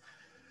month.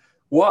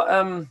 What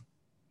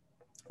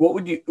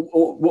would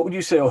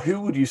you say, or who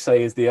would you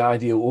say is the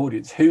ideal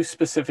audience? Who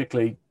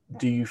specifically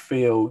do you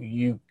feel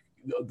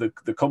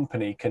the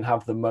company can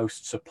have the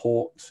most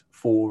support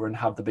for and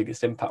have the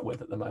biggest impact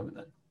with at the moment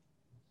then?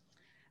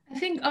 I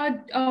think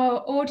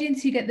our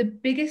audience who get the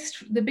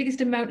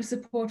biggest amount of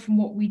support from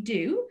what we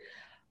do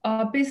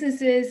are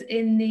businesses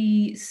in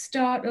the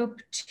startup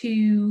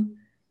to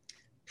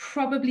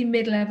probably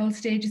mid-level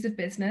stages of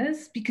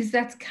business, because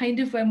that's kind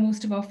of where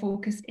most of our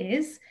focus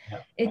is. Yeah.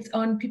 It's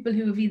on people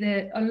who have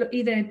either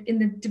in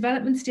the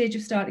development stage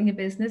of starting a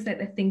business, that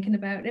they're thinking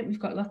about it. We've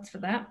got lots for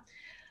that.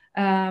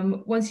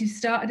 Once you've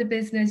started a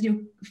business, you're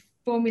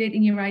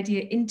formulating your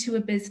idea into a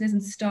business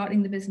and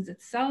starting the business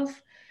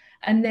itself.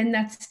 And then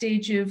that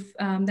stage of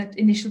that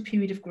initial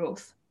period of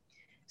growth.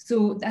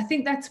 So I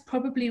think that's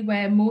probably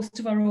where most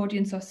of our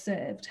audience are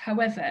served.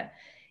 However,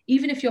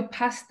 even if you're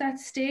past that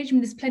stage,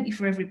 there's plenty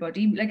for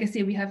everybody. Like I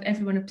say, we have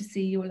everyone up to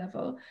CEO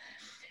level.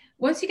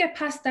 Once you get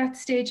past that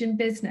stage in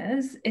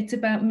business, it's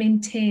about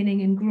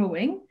maintaining and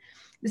growing.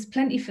 There's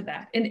plenty for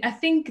that. And I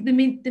think the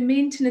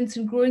maintenance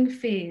and growing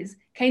phase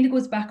kind of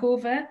goes back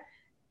over,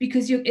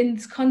 because you're in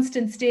this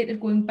constant state of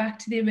going back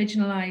to the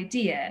original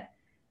idea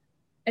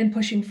and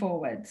pushing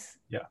forwards.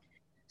 Yeah.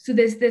 So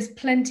there's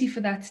plenty for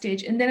that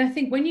stage. And then I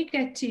think when you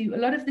get to a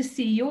lot of the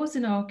CEOs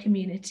in our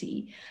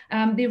community,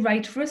 they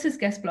write for us as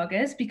guest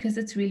bloggers because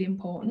it's really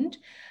important,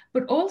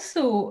 but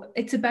also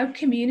it's about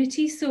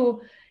community.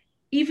 So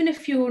even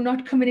if you're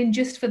not coming in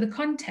just for the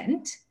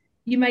content,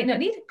 you might not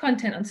need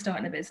content on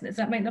starting a business.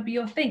 That might not be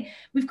your thing.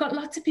 We've got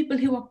lots of people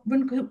who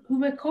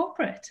are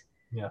corporate.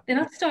 Yeah. They're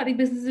not starting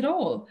business at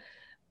all.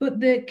 But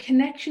the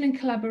connection and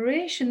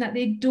collaboration that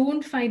they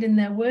don't find in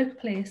their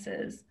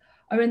workplaces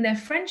or in their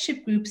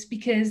friendship groups,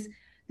 because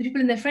the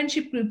people in their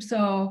friendship groups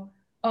are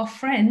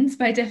friends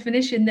by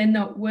definition. They're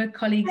not work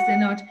colleagues. They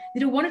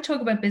don't want to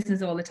talk about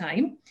business all the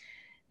time.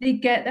 They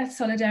get that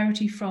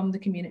solidarity from the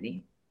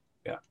community,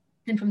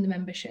 and from the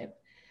membership.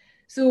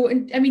 So,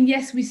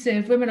 yes, we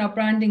serve women. Our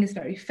branding is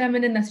very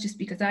feminine. That's just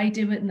because I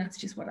do it, and that's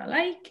just what I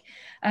like.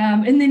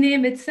 And the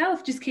name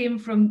itself just came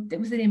from, it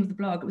was the name of the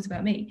blog. It was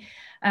about me.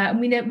 And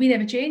we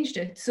never changed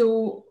it.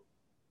 So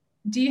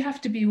do you have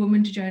to be a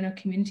woman to join our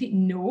community?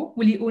 No.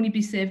 Will you only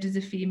be served as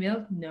a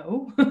female?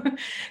 No.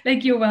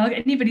 Like, you're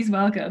welcome. Anybody's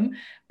welcome.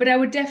 But I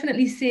would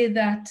definitely say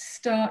that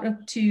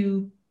startup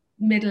to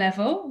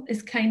mid-level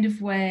is kind of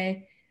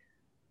where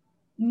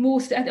I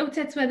would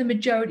say that's where the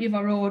majority of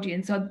our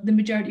audience, or the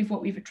majority of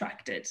what we've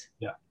attracted,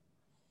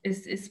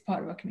 is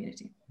part of our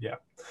community. Yeah.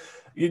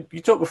 You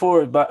talked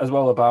before about, as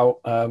well,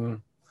 about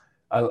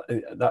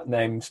that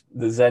name,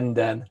 the Zen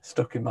Den,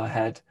 stuck in my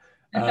head.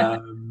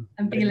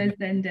 Ambila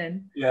Zen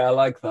Den. Yeah, I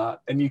like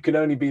that. And you can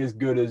only be as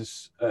good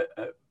as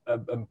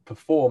and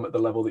perform at the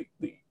level that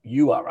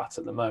you are at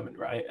the moment,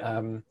 right?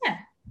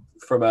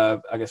 From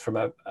a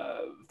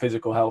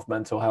physical health,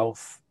 mental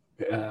health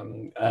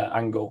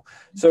angle.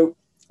 So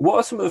what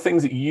are some of the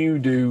things that you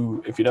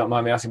do, if you don't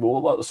mind me asking, but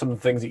what are some of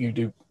the things that you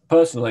do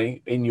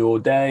personally in your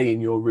day, in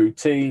your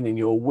routine, in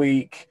your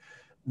week,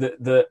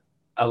 that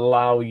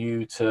allow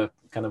you to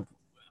kind of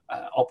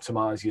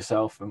optimize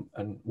yourself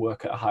and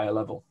work at a higher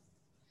level?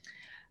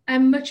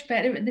 I'm much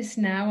better at this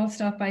now, I'll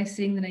start by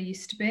saying, than I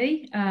used to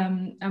be.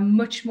 I'm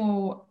much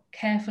more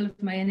careful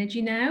of my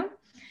energy now.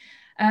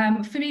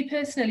 For me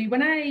personally,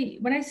 when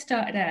I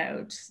started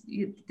out,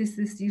 you're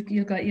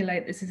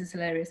like, this is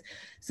hilarious.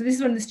 So this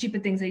is one of the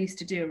stupid things I used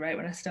to do, right,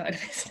 when I started a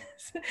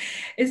business.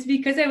 It's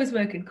because I was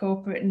working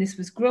corporate and this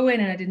was growing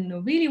and I didn't know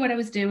really what I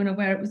was doing or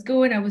where it was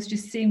going. I was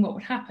just seeing what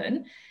would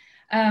happen.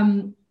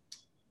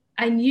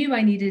 I knew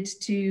I needed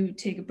to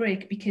take a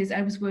break because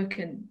I was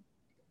working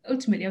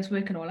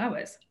all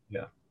hours.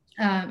 Yeah.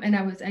 And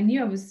I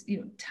knew I was,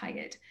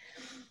 tired.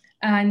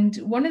 And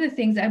one of the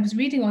things, I was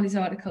reading all these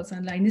articles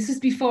online. This was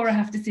before, I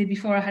have to say,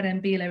 before I had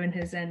Ambila in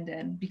her Zen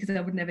Den, because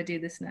I would never do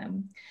this now.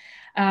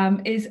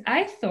 Is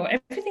I thought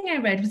everything I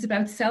read was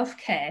about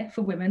self-care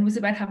for women was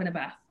about having a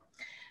bath.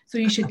 So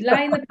you should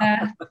lie in the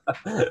bath.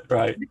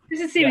 Right.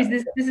 This is serious.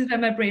 Yeah. This is where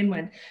my brain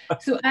went.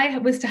 So I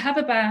was to have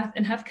a bath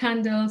and have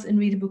candles and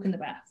read a book in the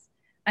bath.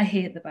 I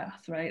hate the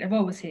bath, right? I've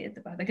always hated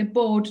the bath. I get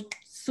bored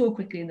so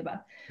quickly in the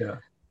bath. Yeah.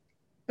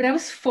 But I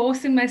was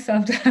forcing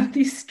myself to have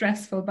these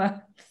stressful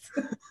baths.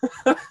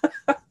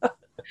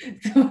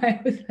 So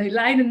I was like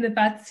lying in the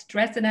bath,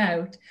 stressing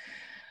out,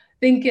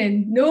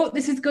 thinking, no,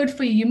 this is good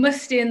for you. You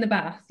must stay in the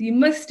bath. You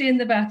must stay in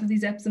the bath with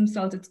these Epsom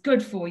salts. It's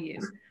good for you.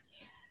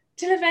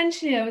 Till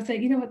eventually I was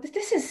like, you know what?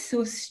 This is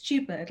so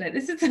stupid. Like,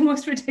 this is the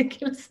most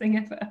ridiculous thing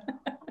ever.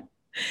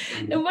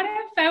 And what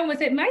I found was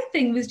that my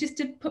thing was just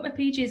to put my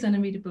PJs on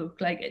and read a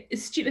book, like a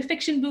stupid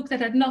fiction book that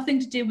had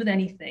nothing to do with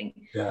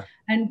anything. Yeah.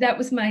 And that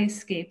was my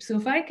escape. So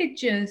if I could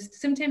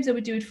sometimes I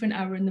would do it for an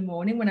hour in the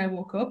morning when I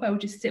woke up. I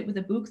would just sit with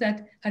a book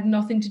that had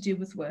nothing to do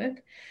with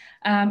work.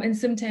 And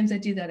sometimes I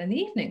do that in the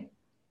evening.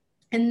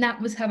 And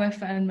that was how I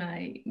found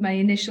my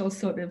initial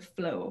sort of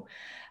flow.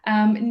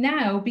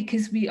 Now,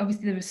 because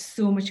there is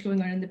so much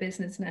going on in the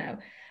business now,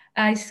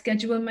 I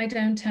schedule my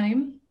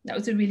downtime. That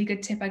was a really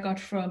good tip I got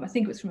from, I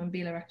think it was from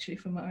Ambila actually,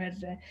 from our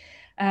editor.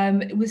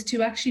 It was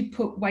to actually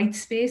put white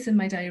space in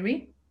my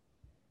diary.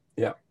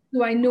 Yeah.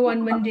 So I know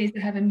on Mondays I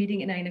have a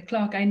meeting at 9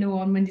 o'clock. I know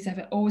on Mondays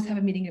I always have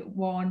a meeting at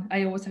 1.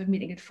 I always have a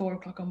meeting at 4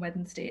 o'clock on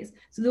Wednesdays.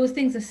 So those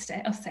things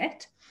are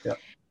set. Yeah.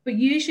 But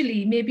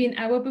usually maybe an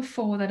hour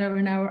before that or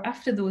an hour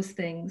after those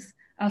things,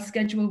 I'll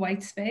schedule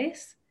white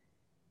space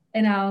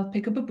and I'll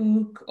pick up a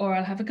book or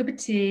I'll have a cup of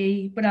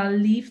tea, but I'll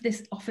leave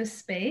this office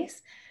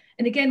space.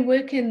 And again,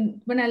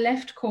 when I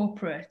left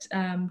corporate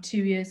 2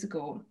 years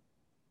ago,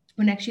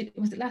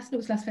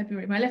 last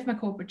February, when I left my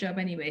corporate job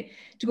anyway,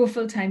 to go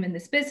full time in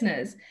this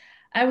business,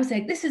 I was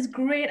like, this is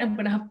great. I'm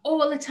going to have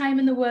all the time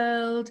in the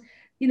world.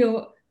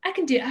 I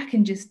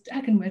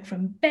can work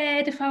from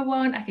bed if I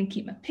want. I can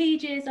keep my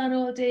PJs on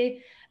all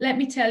day. Let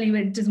me tell you,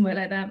 it doesn't work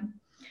like that.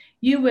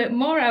 You work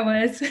more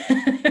hours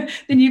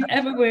than you've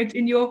ever worked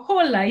in your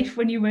whole life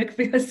when you work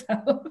for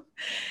yourself.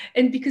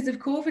 And because of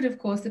COVID, of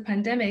course, the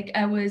pandemic,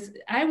 I was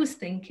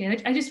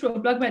thinking, I just wrote a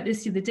blog about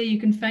this the other day. You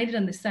can find it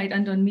on the site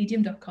and on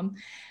medium.com.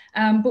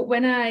 But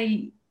when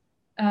I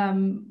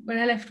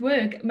left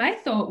work, my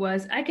thought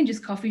was I can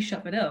just coffee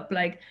shop it up.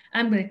 Like,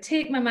 I'm going to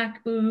take my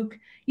MacBook,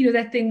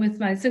 that thing with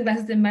my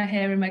sunglasses in my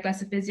hair and my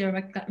glass of fizzy or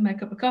my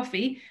cup of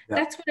coffee.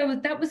 Yeah.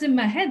 That was in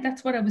my head.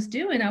 That's what I was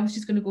doing. I was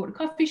just going to go to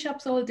coffee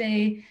shops all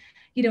day,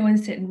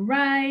 and sit and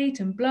write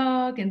and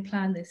blog and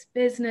plan this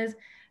business.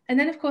 And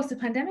then, of course, the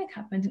pandemic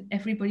happened and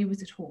everybody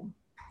was at home.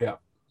 Yeah.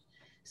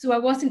 So I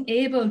wasn't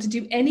able to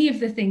do any of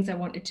the things I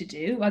wanted to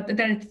do, or that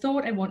I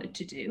thought I wanted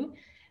to do.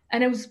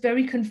 And I was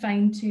very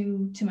confined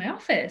to my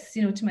office,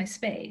 to my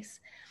space.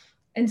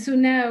 And so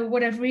now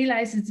what I've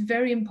realized is it's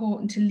very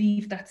important to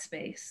leave that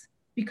space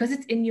because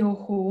it's in your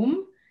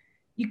home.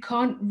 You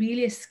can't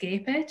really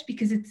escape it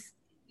because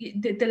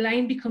the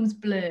line becomes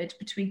blurred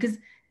between, because,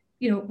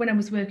 when I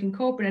was working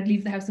corporate, I'd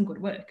leave the house and go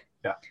to work.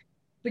 Yeah.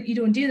 But you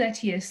don't do that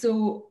here.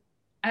 So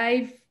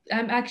I'm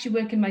actually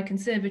working my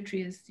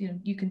conservatory, as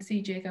you can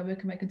see, Jake, I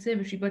work in my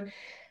conservatory, but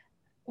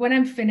when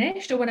I'm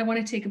finished or when I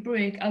want to take a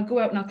break, I'll go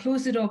out and I'll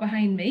close the door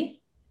behind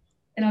me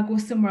and I'll go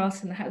somewhere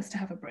else in the house to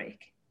have a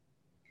break.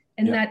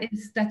 And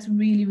that's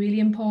really,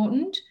 really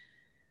important.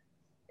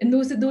 And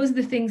those are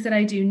the things that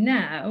I do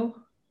now.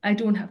 I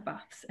don't have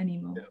baths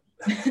anymore.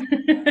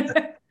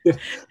 Yeah.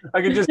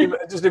 I can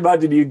just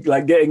imagine you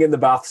like getting in the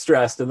bath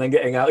stressed and then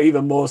getting out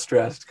even more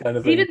stressed, kind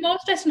of thing. Even more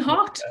stressed and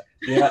hot.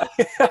 Yeah.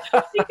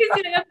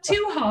 Because I'm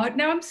too hot,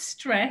 now I'm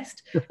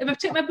stressed. If I've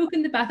took my book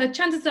in the bath,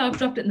 chances are I've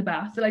dropped it in the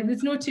bath. Like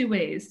there's no two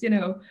ways,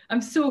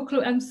 I'm so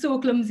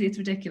clumsy, it's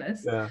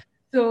ridiculous. Yeah.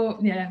 So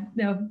yeah,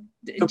 no,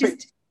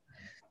 just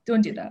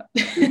don't do that.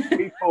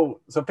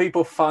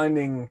 people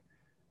finding,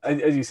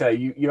 as you say,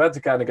 you had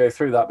to kind of go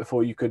through that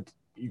before you could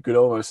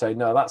almost say,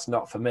 no, that's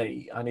not for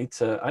me. I need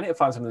to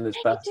find something that's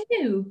best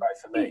right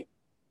for me.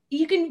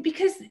 You can,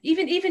 because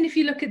even if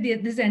you look at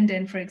the Zen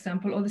Den, for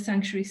example, or the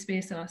sanctuary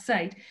space on our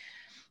site,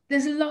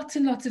 there's lots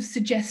and lots of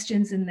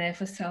suggestions in there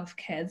for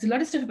self-care. There's a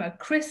lot of stuff about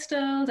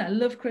crystals. I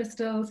love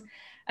crystals,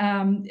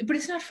 but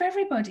it's not for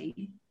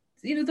everybody.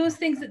 Those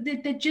things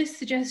they're just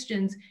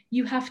suggestions.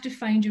 You have to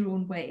find your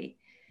own way.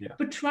 Yeah.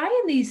 But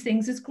trying these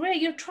things is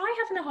great. Try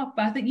having a hot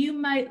bath. That you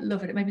might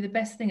love it. It might be the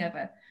best thing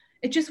ever.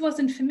 It just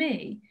wasn't for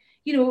me.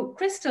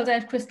 Crystals, I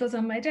have crystals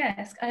on my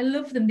desk. I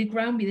love them. They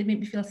ground me. They make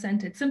me feel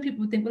centered. Some people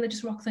would think, well, they're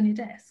just rocks on your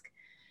desk.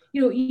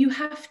 You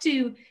have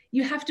to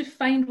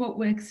find what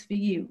works for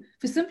you.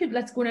 For some people,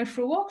 that's going out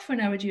for a walk for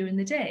an hour during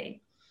the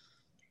day.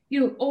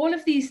 All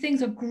of these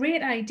things are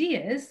great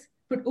ideas,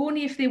 but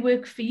only if they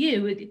work for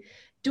you.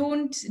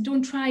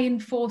 Don't try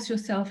and force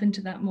yourself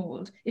into that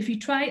mold. If you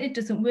try it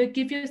doesn't work,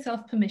 give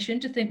yourself permission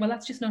to think, well,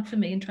 that's just not for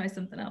me, and try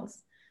something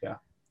else. Yeah.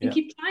 And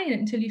keep trying it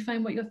until you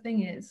find what your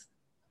thing is.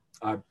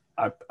 I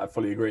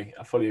fully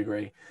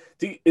agree.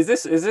 Is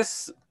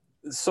this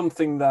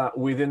something that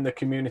within the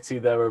community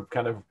there are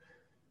kind of,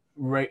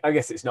 I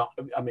guess it's not,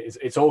 I mean,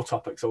 it's all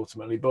topics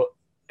ultimately, but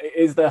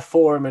is there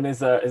forum and is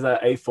there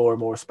a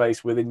forum or a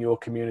space within your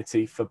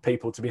community for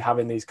people to be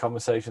having these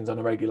conversations on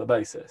a regular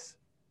basis?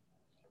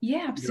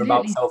 Yeah, absolutely.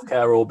 About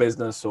self-care or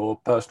business or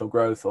personal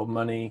growth or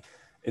money,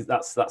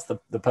 that's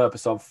the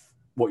purpose of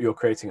what you're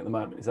creating at the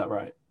moment. Is that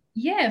right?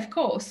 Yeah, of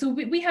course. So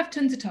we have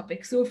tons of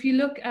topics. So if you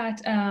look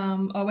at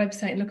our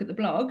website and look at the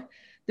blog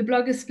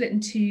is split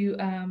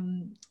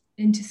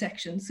into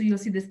sections. So you'll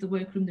see there's the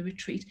workroom, the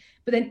retreat,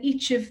 but then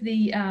each of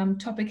the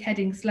topic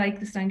headings, like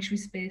the sanctuary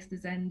space, the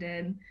Zen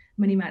Den,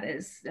 Money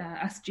Matters,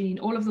 Ask Jean,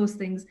 all of those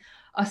things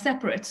are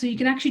separate. So you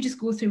can actually just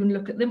go through and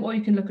look at them, or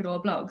you can look at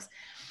all blogs,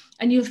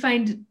 and you'll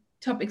find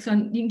topics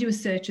on. You can do a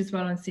search as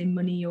well and say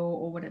money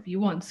or whatever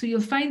you want. So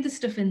you'll find the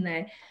stuff in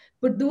there.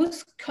 But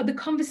the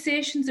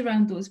conversations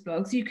around those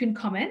blogs, you can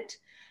comment,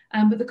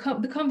 but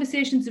the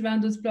conversations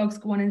around those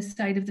blogs go on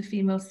inside of the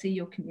Female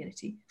CEO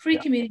community. Free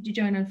community to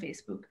join on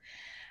Facebook.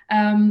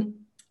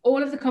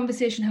 All of the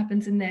conversation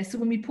happens in there. So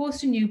when we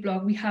post a new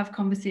blog, we have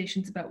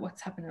conversations about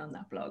what's happening on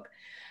that blog.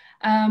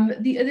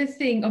 The other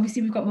thing,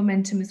 obviously, we've got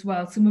Momentum as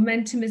well. So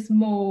Momentum is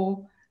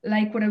more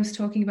like what I was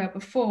talking about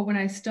before. Before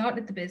I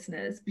started the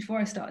business,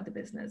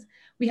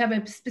 we have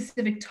a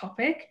specific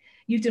topic.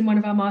 You've done one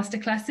of our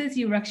masterclasses.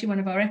 You were actually one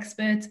of our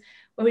experts,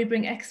 where we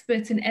bring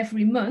experts in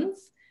every month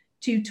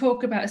to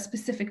talk about a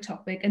specific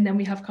topic, and then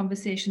we have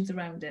conversations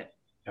around it.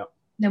 Yep.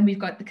 Then we've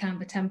got the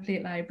Canva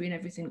template library and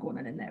everything going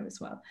on in there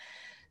as well.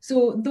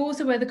 So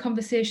those are where the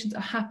conversations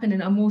are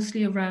happening, are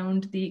mostly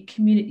around the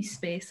community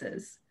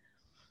spaces.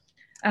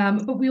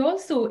 But we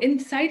also,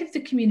 inside of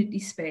the community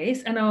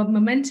space, and our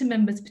Momentum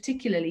members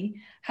particularly,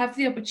 have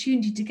the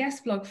opportunity to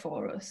guest blog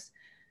for us.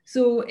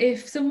 So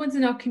if someone's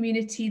in our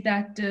community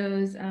that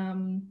does,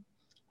 home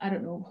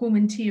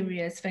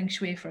interiors, feng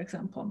shui, for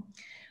example,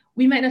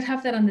 we might not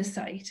have that on the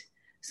site.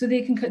 So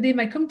they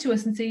might come to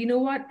us and say, you know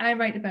what, I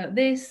write about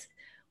this.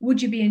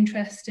 Would you be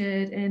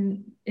interested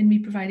in me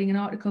providing an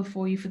article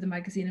for you for the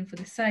magazine and for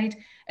the site?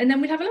 And then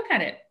we'll have a look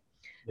at it.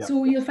 Yeah.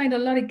 So you'll find a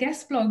lot of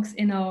guest blogs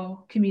in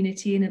our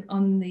community and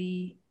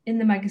in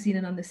the magazine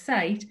and on the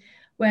site,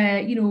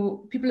 where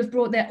people have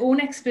brought their own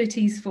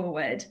expertise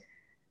forward.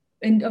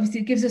 And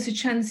obviously it gives us a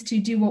chance to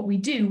do what we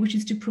do, which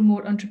is to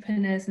promote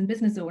entrepreneurs and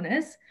business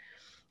owners.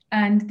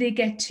 And they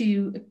get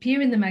to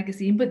appear in the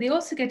magazine, but they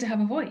also get to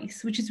have a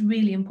voice, which is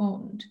really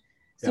important.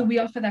 So we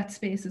offer that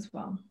space as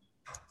well.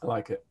 I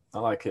like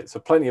it. So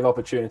plenty of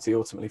opportunity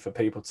ultimately for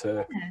people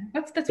to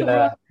that's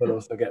what but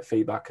also get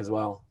feedback as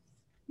well.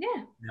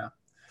 Yeah.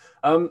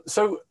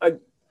 So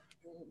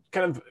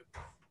kind of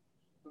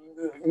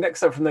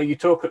next up from there, you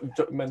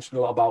mentioned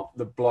a lot about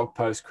the blog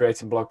post,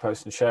 creating blog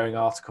posts and sharing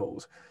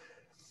articles.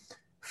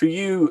 For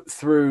you,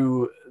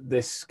 through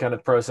this kind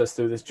of process,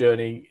 through this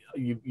journey,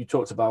 you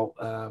talked about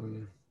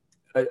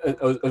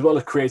as well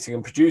as creating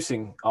and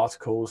producing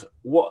articles.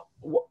 What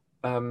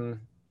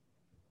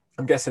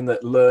I'm guessing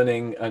that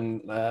learning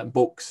and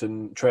books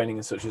and training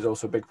and such is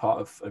also a big part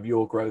of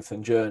your growth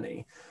and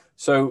journey.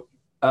 So,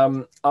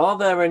 are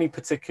there any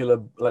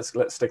particular? Let's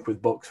stick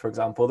with books, for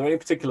example. Are there any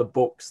particular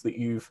books that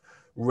you've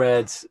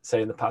read,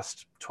 say, in the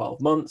past 12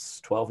 months,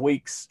 12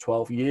 weeks,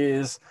 12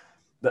 years,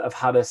 that have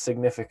had a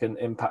significant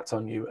impact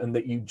on you and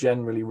that you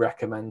generally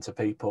recommend to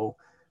people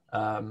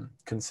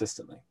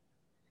consistently?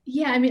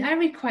 Yeah, I mean, I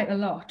read quite a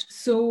lot.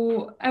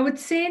 So I would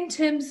say in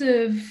terms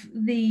of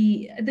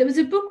there was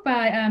a book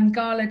by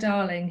Gala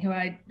Darling, who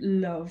I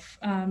love.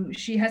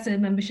 She has a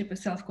membership of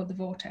Self called The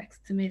Vortex.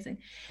 It's amazing.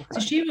 Okay. So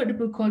she wrote a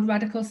book called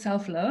Radical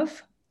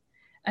Self-Love.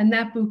 And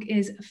that book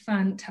is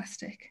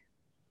fantastic.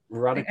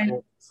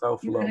 Radical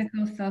Self-Love.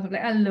 Radical Self-Love.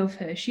 I love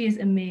her. She is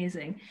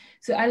amazing.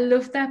 So I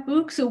love that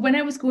book. So when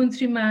I was going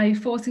through my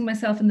forcing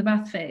myself in the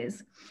bath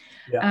phase,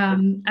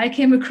 I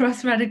came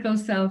across Radical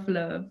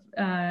Self-Love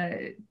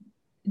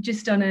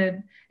just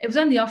it was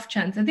on the off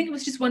chance. I think it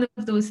was just one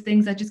of those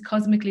things that just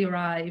cosmically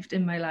arrived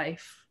in my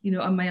life,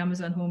 on my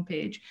Amazon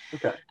homepage.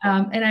 Okay.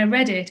 And I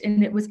read it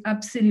and it was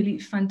absolutely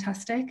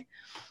fantastic.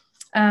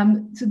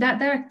 So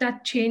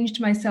that changed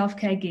my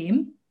self-care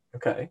game.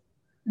 Okay.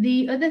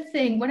 The other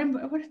thing,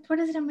 what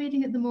is it I'm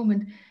reading at the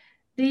moment?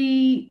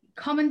 The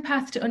Common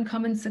Path to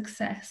Uncommon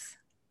Success.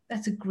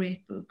 That's a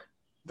great book.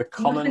 The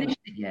Common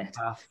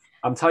Path.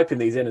 I'm typing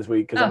these in as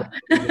because I'm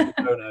in the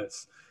show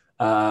notes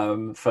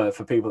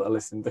for people that are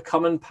listening. The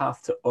Common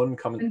Path to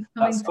Uncommon.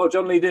 That's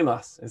John Lee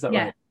Dumas. Is that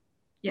right?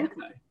 Yeah.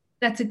 Okay.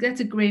 That's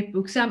a great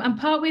book. So I'm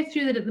partway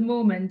through that at the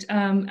moment,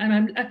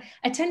 and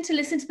I tend to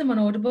listen to them on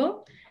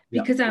Audible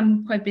because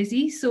I'm quite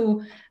busy.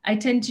 So I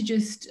tend to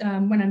just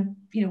when I'm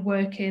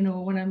working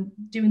or when I'm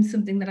doing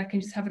something that I can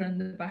just have it on in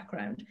the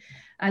background.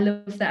 I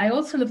love that. I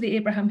also love the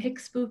Abraham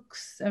Hicks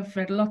books. I've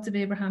read lots of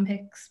Abraham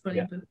Hicks,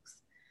 brilliant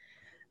books.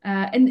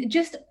 And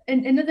just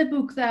another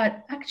book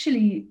that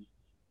actually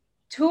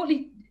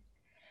totally,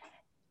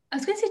 I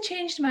was going to say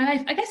changed my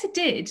life. I guess it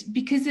did,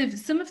 because of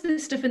some of the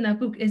stuff in that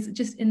book is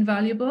just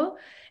invaluable.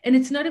 And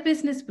it's not a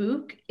business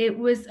book. It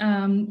was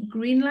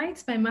Green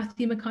Lights by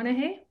Matthew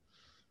McConaughey.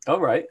 Oh,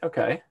 right.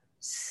 Okay.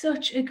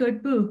 Such a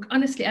good book.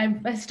 Honestly,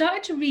 I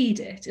started to read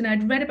it and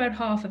I'd read about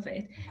half of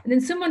it. And then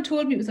someone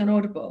told me it was on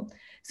Audible.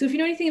 So if you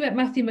know anything about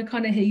Matthew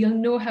McConaughey, you'll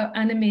know how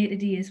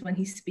animated he is when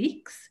he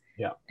speaks.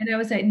 Yeah. And I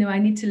was like, no, I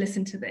need to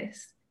listen to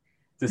this.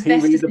 Does he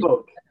read the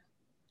book?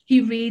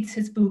 He reads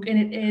his book and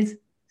it is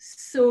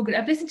so good.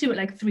 I've listened to it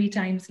like 3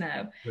 times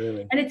now.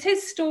 Really? And it's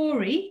his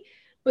story,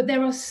 but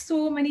there are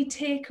so many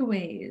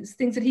takeaways,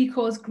 things that he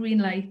calls green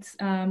lights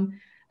and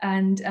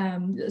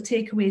little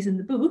takeaways in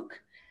the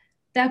book.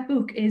 That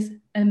book is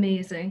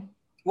amazing.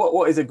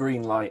 What is a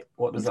green light?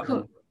 What does that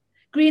mean?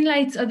 Green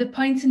lights are the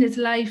points in his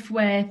life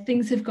where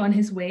things have gone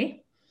his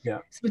way. Yeah.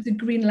 So it's a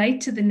green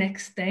light to the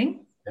next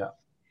thing. Yeah.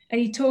 And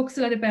he talks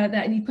a lot about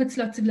that and he puts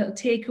lots of little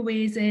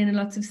takeaways in and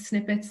lots of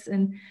snippets.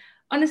 And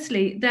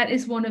honestly, that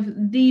is one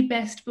of the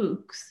best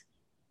books.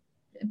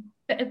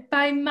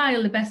 By a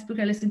mile, the best book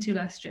I listened to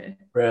last year.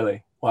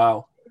 Really?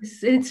 Wow.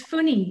 It's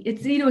funny.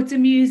 It's, it's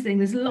amusing.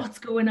 There's lots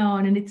going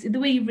on. And it's the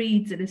way he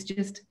reads it is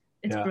just,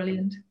 it's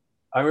brilliant.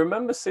 I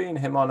remember seeing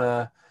him on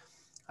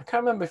I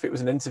can't remember if it was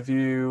an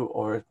interview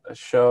or a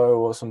show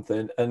or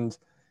something, and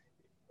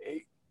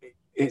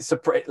it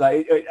surprised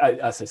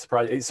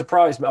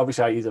me.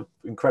 Obviously, he's an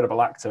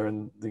incredible actor,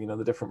 and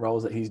the different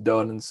roles that he's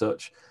done and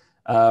such.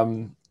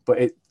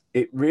 But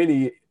it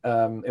really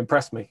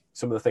impressed me,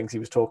 some of the things he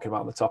was talking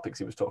about and the topics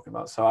he was talking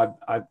about. So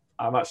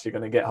I'm actually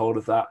going to get hold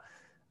of that.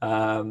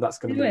 That's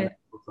going to be the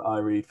book that I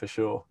read for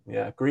sure.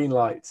 Yeah, Green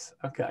Lights.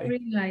 Okay.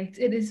 Green Lights.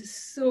 It is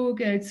so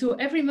good. So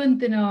every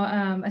month in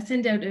our, I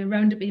send out a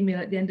roundup email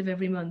at the end of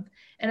every month,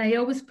 and I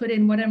always put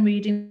in what I'm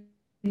reading,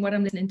 what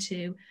I'm listening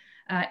to,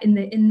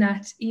 in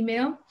that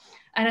email.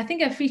 And I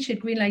think I featured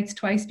Green Lights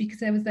twice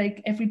because I was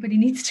like, everybody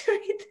needs to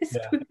read this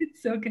book.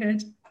 It's so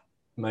good.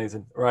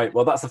 Amazing. Right.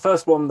 Well, that's the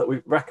first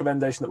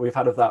recommendation that we've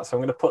had of that. So I'm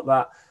going to put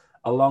that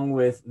along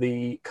with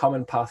the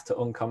Common Path to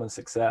Uncommon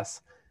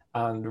Success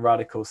and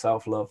Radical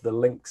Self-Love. The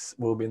links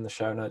will be in the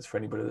show notes for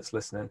anybody that's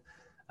listening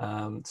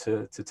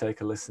to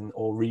take a listen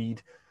or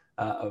read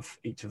of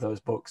each of those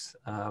books.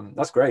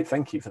 That's great.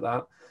 Thank you for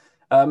that.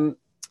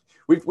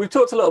 We've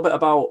talked a little bit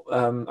about,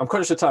 I'm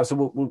conscious of time,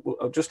 so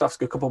I'll just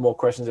ask a couple more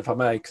questions if I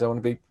may, because I want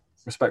to be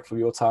respectful of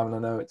your time. And I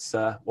know it's,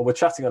 we're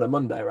chatting on a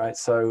Monday, right?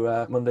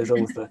 So Monday's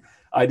always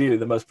ideally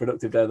the most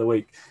productive day of the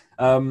week.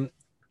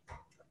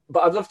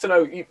 But I'd love to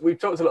know, we've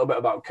talked a little bit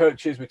about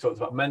coaches, we talked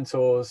about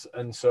mentors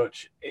and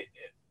such.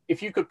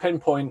 If you could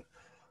pinpoint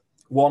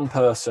one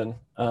person,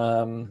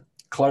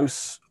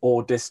 close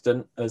or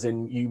distant, as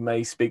in you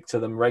may speak to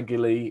them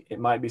regularly, it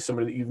might be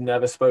somebody that you've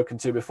never spoken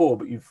to before,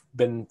 but you've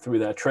been through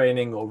their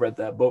training or read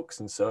their books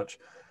and such.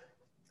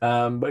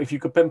 But if you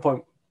could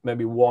pinpoint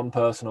maybe one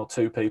person or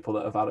two people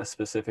that have had a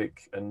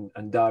specific and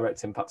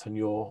direct impact on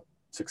your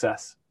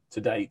success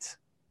to date,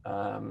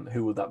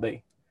 who would that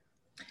be?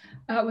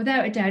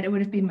 Without a doubt, it would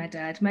have been my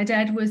dad. My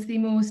dad was the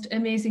most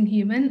amazing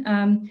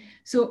human.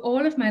 So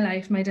all of my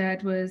life, my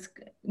dad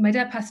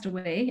passed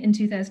away in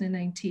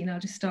 2019. I'll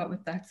just start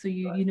with that. So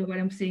you know what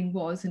I'm saying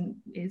was and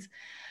is.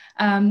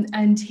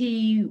 And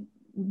he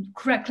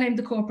climbed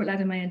the corporate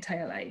ladder my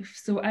entire life.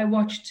 So I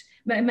watched,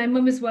 my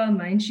mum as well,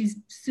 she's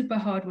super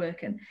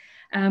hardworking.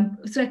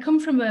 So I come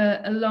from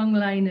a long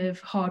line of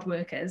hard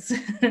workers.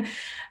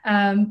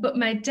 But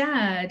my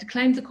dad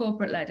climbed the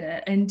corporate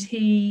ladder and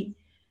he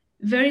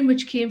very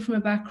much came from a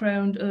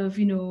background of,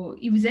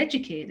 he was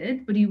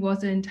educated, but he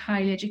wasn't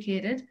highly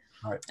educated.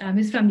 Right.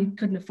 His family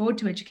couldn't afford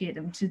to educate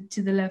him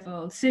to the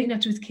level, certainly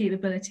not to his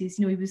capabilities.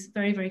 He was a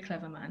very, very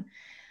clever man.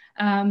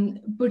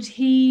 But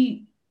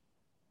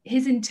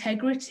his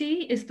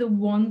integrity is the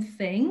one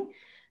thing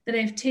that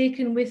I've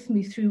taken with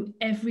me through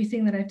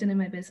everything that I've done in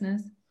my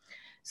business.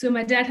 So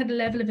my dad had a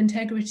level of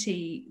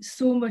integrity,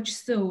 so much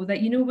so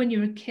that, you know, when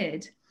you're a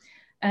kid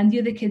and the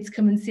other kids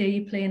come and say, "Are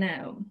you playing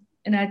out?"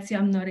 And I'd say,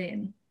 "I'm not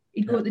in."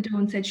 He'd go at the door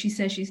and said, "She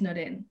says she's not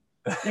in."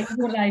 Like, he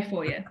won't lie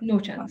for you, no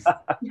chance.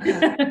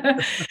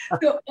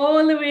 So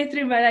all the way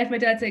through my life, my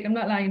dad's like, "I'm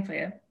not lying for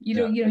you. You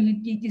don't,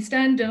 you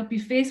stand up, you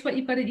face what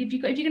you've got. If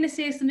you're going to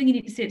say something, you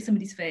need to say it to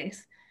somebody's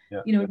face.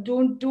 Yeah. You know,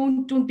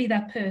 don't be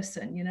that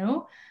person. You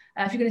know,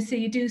 if you're going to say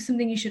you do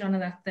something, you should honor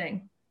that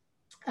thing.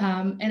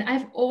 And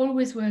I've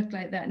always worked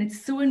like that, and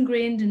it's so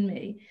ingrained in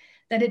me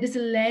that it has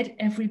led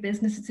every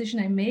business decision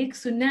I make.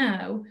 So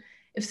now,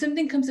 if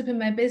something comes up in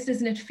my business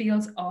and it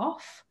feels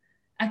off,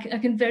 I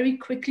can very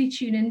quickly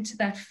tune into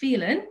that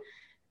feeling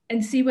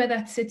and see where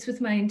that sits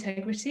with my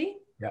integrity.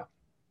 Yeah.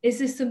 Is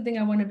this something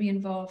I want to be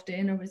involved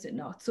in, or is it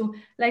not? So,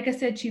 like I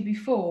said to you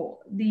before,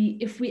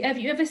 if you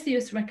ever see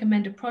us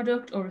recommend a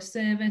product or a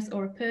service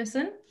or a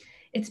person,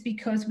 it's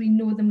because we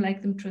know them,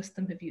 like them, trust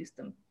them, have used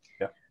them.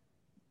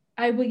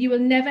 You will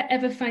never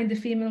ever find the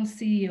female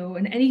CEO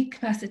in any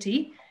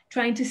capacity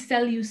trying to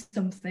sell you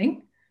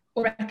something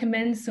or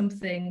recommend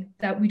something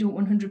that we don't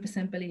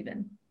 100% believe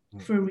in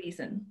for a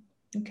reason.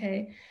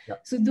 Okay. Yeah.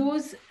 So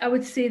I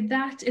would say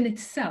that in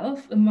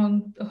itself,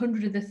 among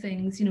 100 other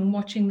things, you know,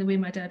 watching the way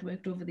my dad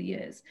worked over the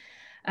years,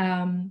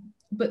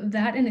 but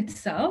that in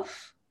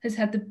itself has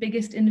had the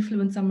biggest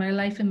influence on my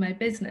life and my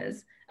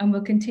business, and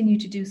will continue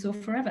to do so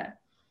forever.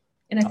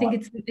 And I think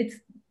it's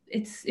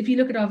if you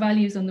look at our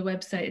values on the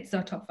website, it's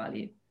our top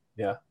value.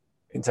 Yeah,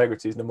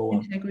 integrity is number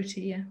one.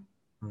 Integrity, yeah.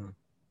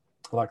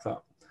 I like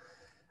that.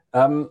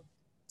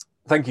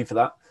 Thank you for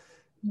that.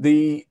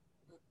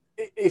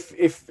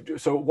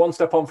 So one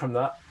step on from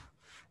that,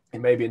 it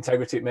may be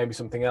integrity, it may be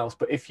something else,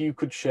 but if you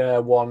could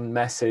share one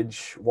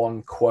message,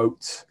 one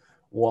quote,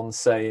 one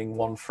saying,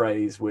 one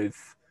phrase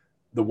with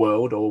the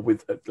world, or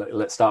with,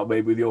 let's start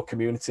maybe with your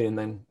community and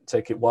then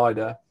take it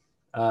wider,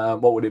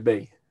 what would it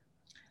be?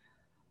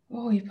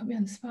 Oh, you put me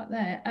on the spot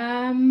there.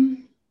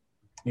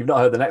 You've not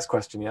heard the next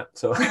question yet,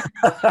 so.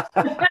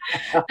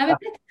 I'm a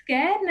bit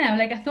scared now.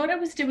 Like, I thought I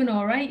was doing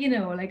all right, you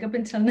know, like up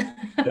until now.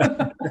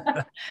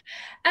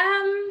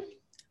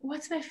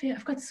 What's my favorite?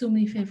 I've got so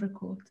many favorite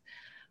quotes.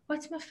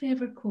 What's my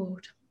favorite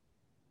quote?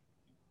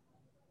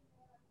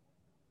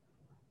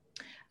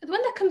 The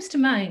one that comes to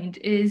mind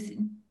is,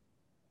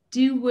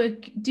 do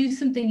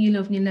something you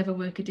love and you'll never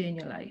work a day in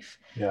your life.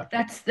 Yeah.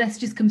 That's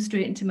just come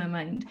straight into my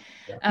mind.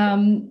 Yeah.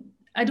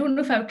 I don't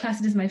know if I would class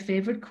it as my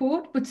favorite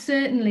quote, but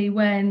certainly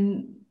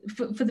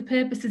for the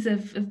purposes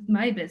of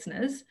my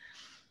business,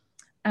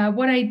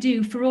 what I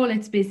do, for all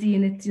it's busy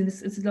and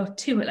it's a lot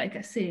to it, like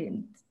I say,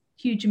 and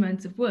huge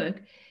amounts of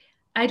work,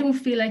 I don't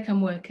feel like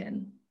I'm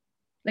working.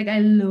 Like, I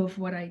love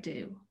what I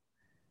do.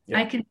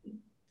 Yeah.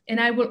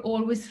 I will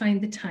always find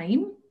the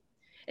time.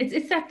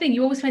 It's that thing,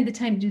 you always find the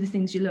time to do the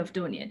things you love,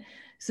 don't you?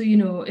 So, you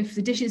know, if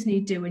the dishes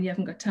need doing, you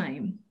haven't got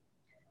time.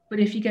 But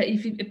if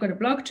you've got a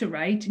blog to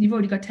write and you've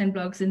already got 10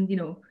 blogs and, you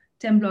know,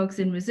 10 blogs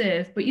in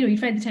reserve, but, you know, you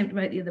find the time to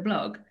write the other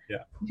blog.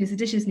 Yeah. Because the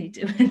dishes need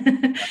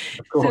doing.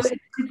 Of course. So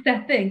it's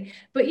that thing.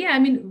 But yeah, I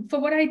mean, for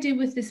what I do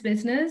with this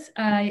business,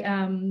 I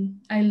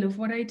love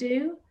what I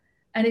do,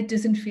 and it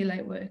doesn't feel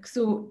like work.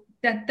 So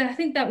that I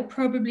think that would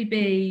probably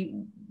be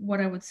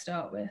what I would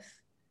start with.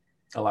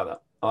 I like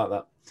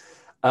that.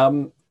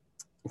 I'm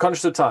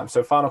conscious of time,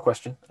 so final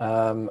question.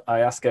 I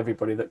ask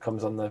everybody that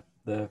comes on the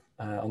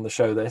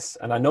show this,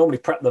 and I normally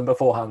prep them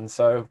beforehand,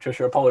 so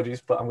Trisha,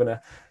 apologies, but I'm going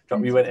to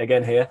drop you in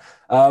again here.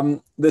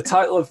 The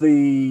title of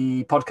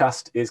the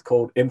podcast is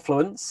called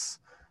Influence.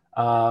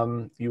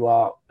 You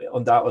are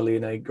undoubtedly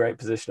in a great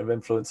position of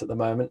influence at the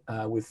moment,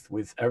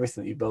 with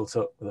everything that you built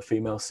up with a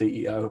female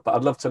CEO, but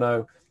I'd love to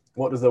know,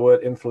 what does the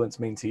word influence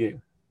mean to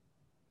you?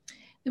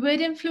 The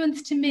word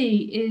influence to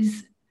me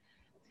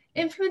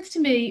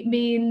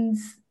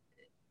means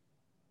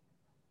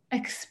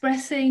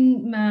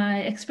expressing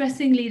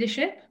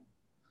leadership,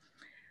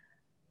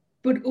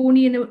 but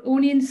only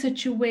in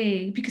such a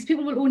way, because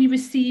people will only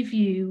receive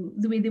you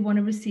the way they want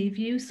to receive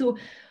you. So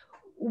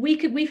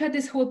we've had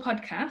this whole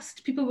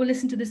podcast, people will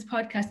listen to this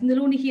podcast and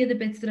they'll only hear the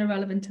bits that are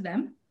relevant to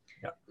them.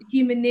 Yeah.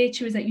 Human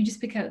nature is that you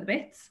just pick out the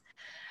bits.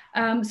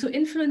 So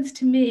influence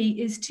to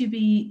me is to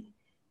be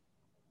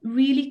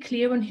really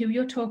clear on who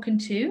you're talking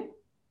to,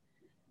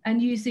 and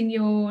using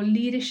your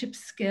leadership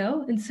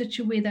skill in such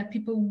a way that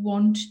people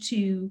want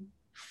to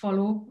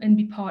follow and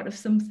be part of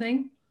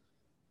something.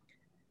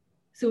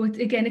 So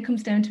it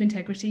comes down to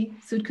integrity.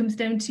 So it comes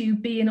down to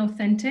being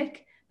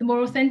authentic. The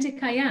more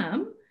authentic I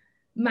am,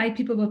 my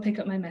people will pick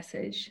up my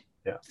message.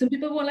 Yeah. Some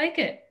people won't like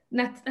it. And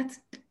that's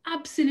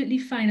absolutely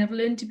fine. I've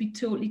learned to be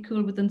totally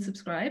cool with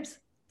unsubscribes.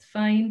 It's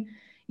fine.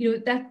 You know,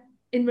 that,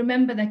 and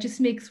remember, that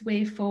just makes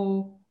way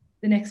for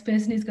the next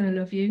person who's going to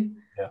love you.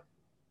 Yeah.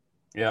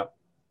 Yeah.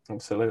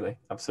 Absolutely.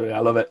 I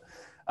love it.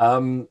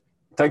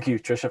 Thank you,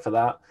 Trisha, for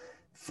that.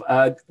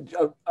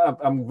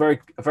 I'm very,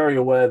 very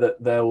aware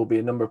that there will be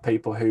a number of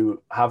people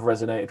who have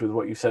resonated with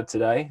what you said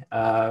today.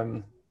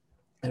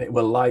 and it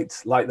will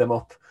light them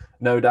up,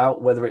 no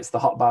doubt, whether it's the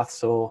hot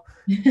baths or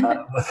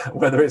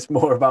whether it's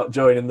more about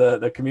joining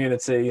the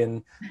community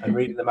and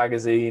reading the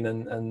magazine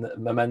and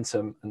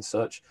Momentum and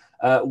such.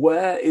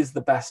 Where is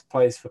the best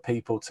place for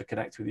people to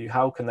connect with you?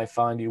 How can they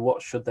find you?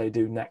 What should they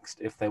do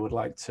next if they would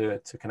like to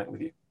connect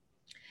with you?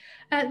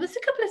 There's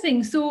a couple of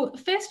things. So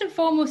first and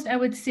foremost, I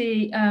would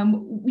say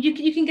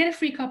you can get a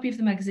free copy of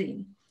the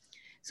magazine.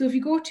 So if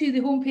you go to the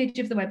homepage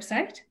of the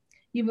website,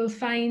 you will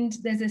find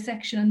there's a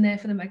section on there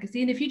for the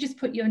magazine. If you just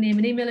put your name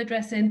and email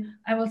address in,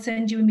 I will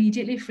send you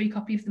immediately a free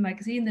copy of the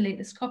magazine, the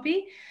latest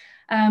copy.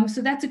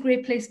 So that's a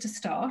great place to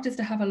start, is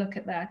to have a look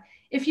at that.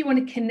 If you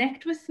want to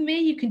connect with me,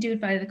 you can do it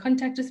via the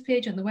contact us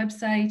page on the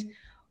website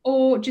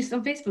or just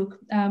on Facebook.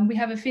 We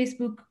have a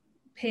Facebook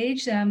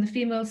page, the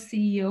Female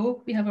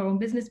CEO. We have our own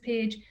business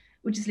page,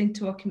 which is linked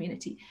to our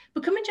community.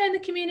 But come and join the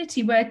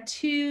community. We're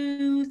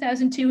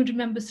 2,200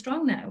 members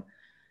strong now.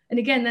 And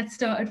again, that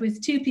started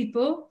with 2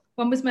 people.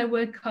 One was my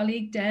work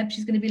colleague, Deb.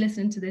 She's going to be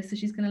listening to this, so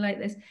she's going to like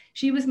this.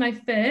 She was my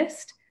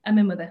first and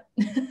my mother.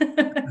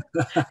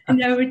 And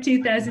now we're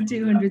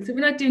 2,200, so we're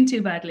not doing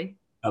too badly.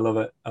 I love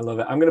it. I'm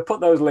going to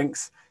put those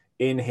links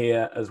in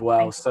here as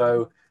well.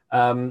 So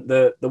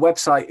the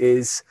website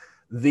is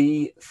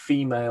The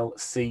Female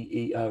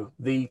CEO,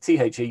 the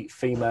THE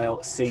Female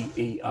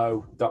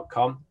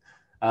CEO.com.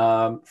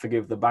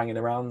 Forgive the banging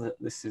around.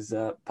 This is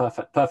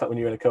perfect when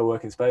you're in a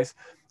co-working space.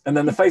 And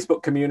then the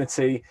Facebook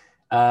community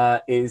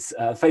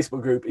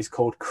Facebook group is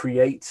called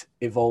Create,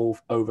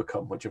 Evolve,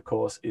 Overcome, which of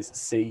course is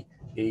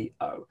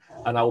CEO.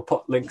 And I will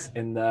put links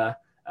in there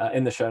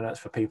in the show notes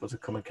for people to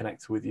come and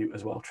connect with you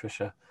as well,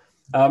 Tricia.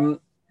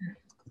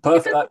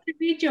 Perfect.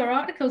 Read your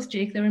articles,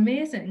 Jake. They're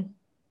amazing.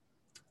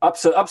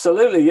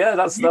 Absolutely, yeah.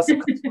 That's one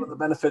of the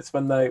benefits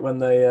when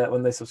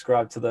they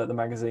subscribe to the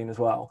magazine as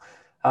well.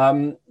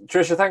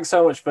 Tricia, thanks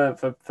so much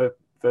for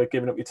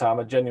giving up your time.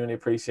 I genuinely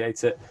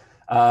appreciate it.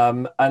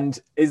 And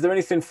is there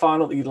anything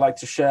final that you'd like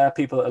to share?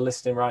 People that are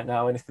listening right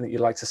now, anything that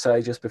you'd like to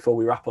say just before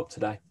we wrap up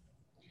today?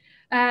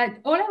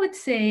 All I would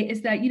say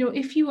is that,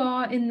 if you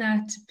are in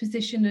that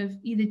position of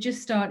either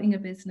just starting a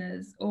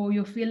business or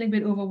you're feeling a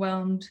bit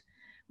overwhelmed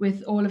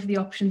with all of the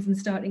options in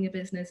starting a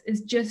business, is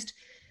just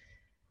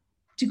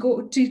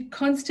to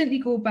constantly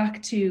go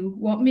back to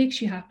what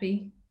makes you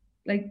happy.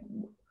 Like,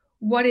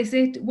 what is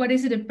it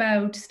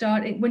about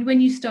starting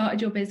when you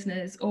started your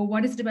business, or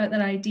what is it about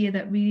that idea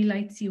that really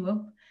lights you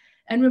up?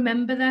 And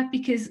remember that,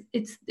 because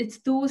it's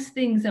those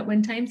things that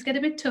when times get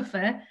a bit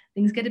tougher,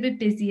 things get a bit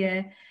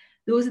busier,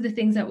 those are the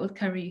things that will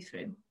carry you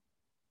through.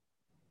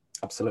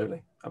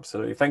 Absolutely.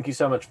 Thank you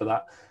so much for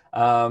that.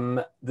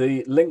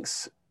 The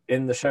links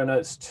in the show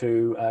notes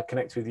to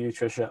connect with you,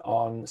 Tricia,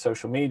 on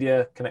social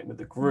media, connect with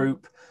the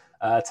group,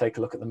 take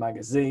a look at the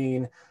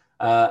magazine,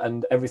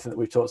 and everything that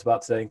we've talked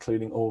about today,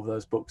 including all of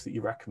those books that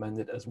you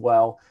recommended as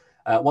well.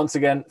 Once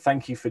again,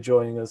 thank you for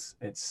joining us.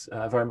 It's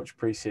very much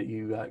appreciate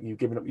you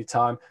giving up your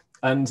time.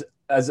 And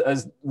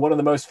as one of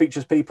the most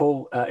featured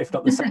people, if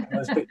not the second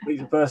most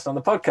featured person on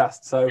the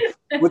podcast. So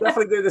we'll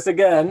definitely do this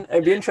again.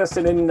 It'd be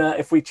interesting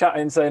if we chat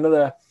in, say,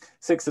 another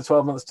 6 to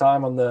 12 months'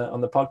 time on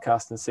the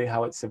podcast and see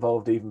how it's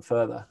evolved even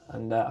further.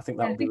 And I think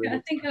that would be really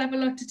I think I'll have a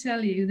lot to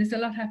tell you. There's a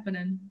lot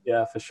happening.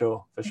 Yeah, for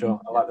sure. I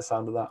like the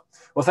sound of that.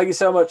 Well, thank you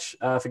so much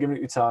for giving it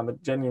your time. I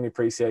genuinely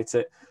appreciate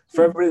it.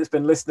 For everybody that's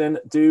been listening,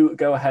 do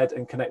go ahead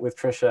and connect with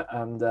Tricia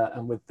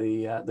and with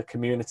the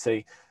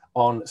community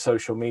on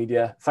social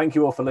media. Thank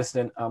you all for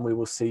listening, and we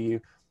will see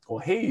you,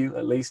 or hear you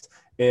at least,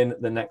 in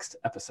the next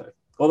episode.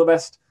 All the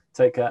best.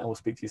 Take care, and we'll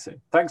speak to you soon.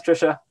 Thanks,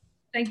 Tricia.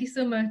 Thank you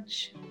so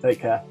much.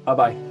 Take care.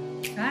 Bye-bye.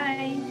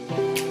 Bye.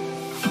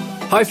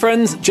 Hi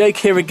friends, Jake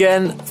here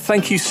again.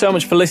 Thank you so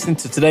much for listening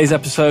to today's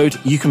episode.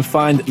 You can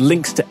find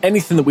links to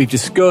anything that we've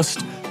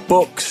discussed,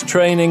 books,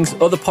 trainings,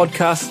 other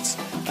podcasts,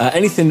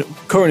 anything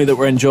currently that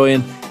we're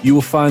enjoying. You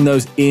will find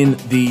those in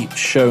the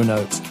show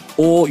notes,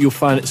 or you'll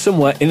find it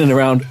somewhere in and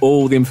around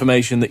all the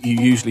information that you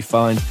usually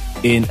find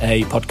in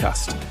a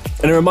podcast.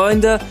 And a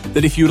reminder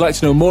that if you'd like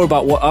to know more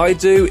about what I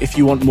do, if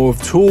you want more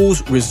of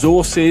tools,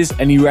 resources,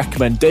 any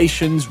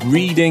recommendations,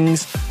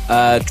 readings,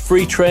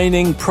 free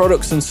training,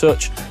 products and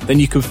such, then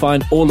you can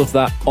find all of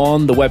that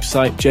on the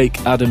website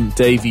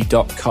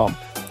jakeadamdavey.com.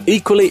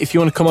 Equally, if you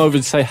want to come over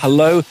and say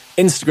hello,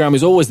 Instagram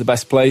is always the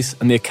best place,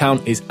 and the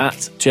account is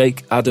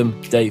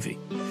 @jakeadamdavey.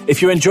 If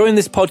you're enjoying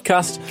this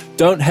podcast,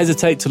 don't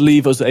hesitate to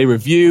leave us a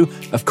review.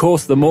 Of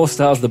course, the more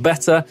stars, the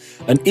better.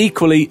 And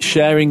equally,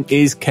 sharing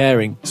is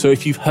caring. So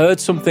if you've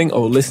heard something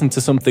or listened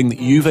to something that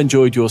you've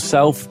enjoyed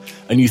yourself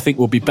and you think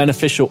will be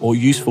beneficial or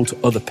useful to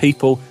other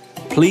people,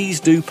 please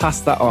do pass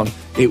that on.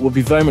 It will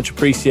be very much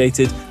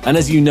appreciated. And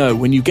as you know,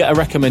 when you get a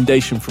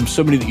recommendation from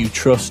somebody that you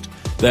trust,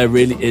 there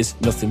really is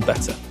nothing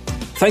better.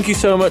 Thank you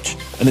so much.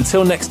 And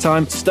until next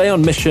time, stay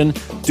on mission,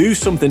 do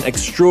something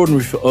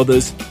extraordinary for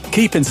others,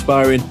 keep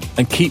inspiring,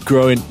 and keep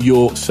growing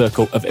your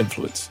circle of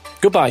influence.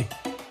 Goodbye.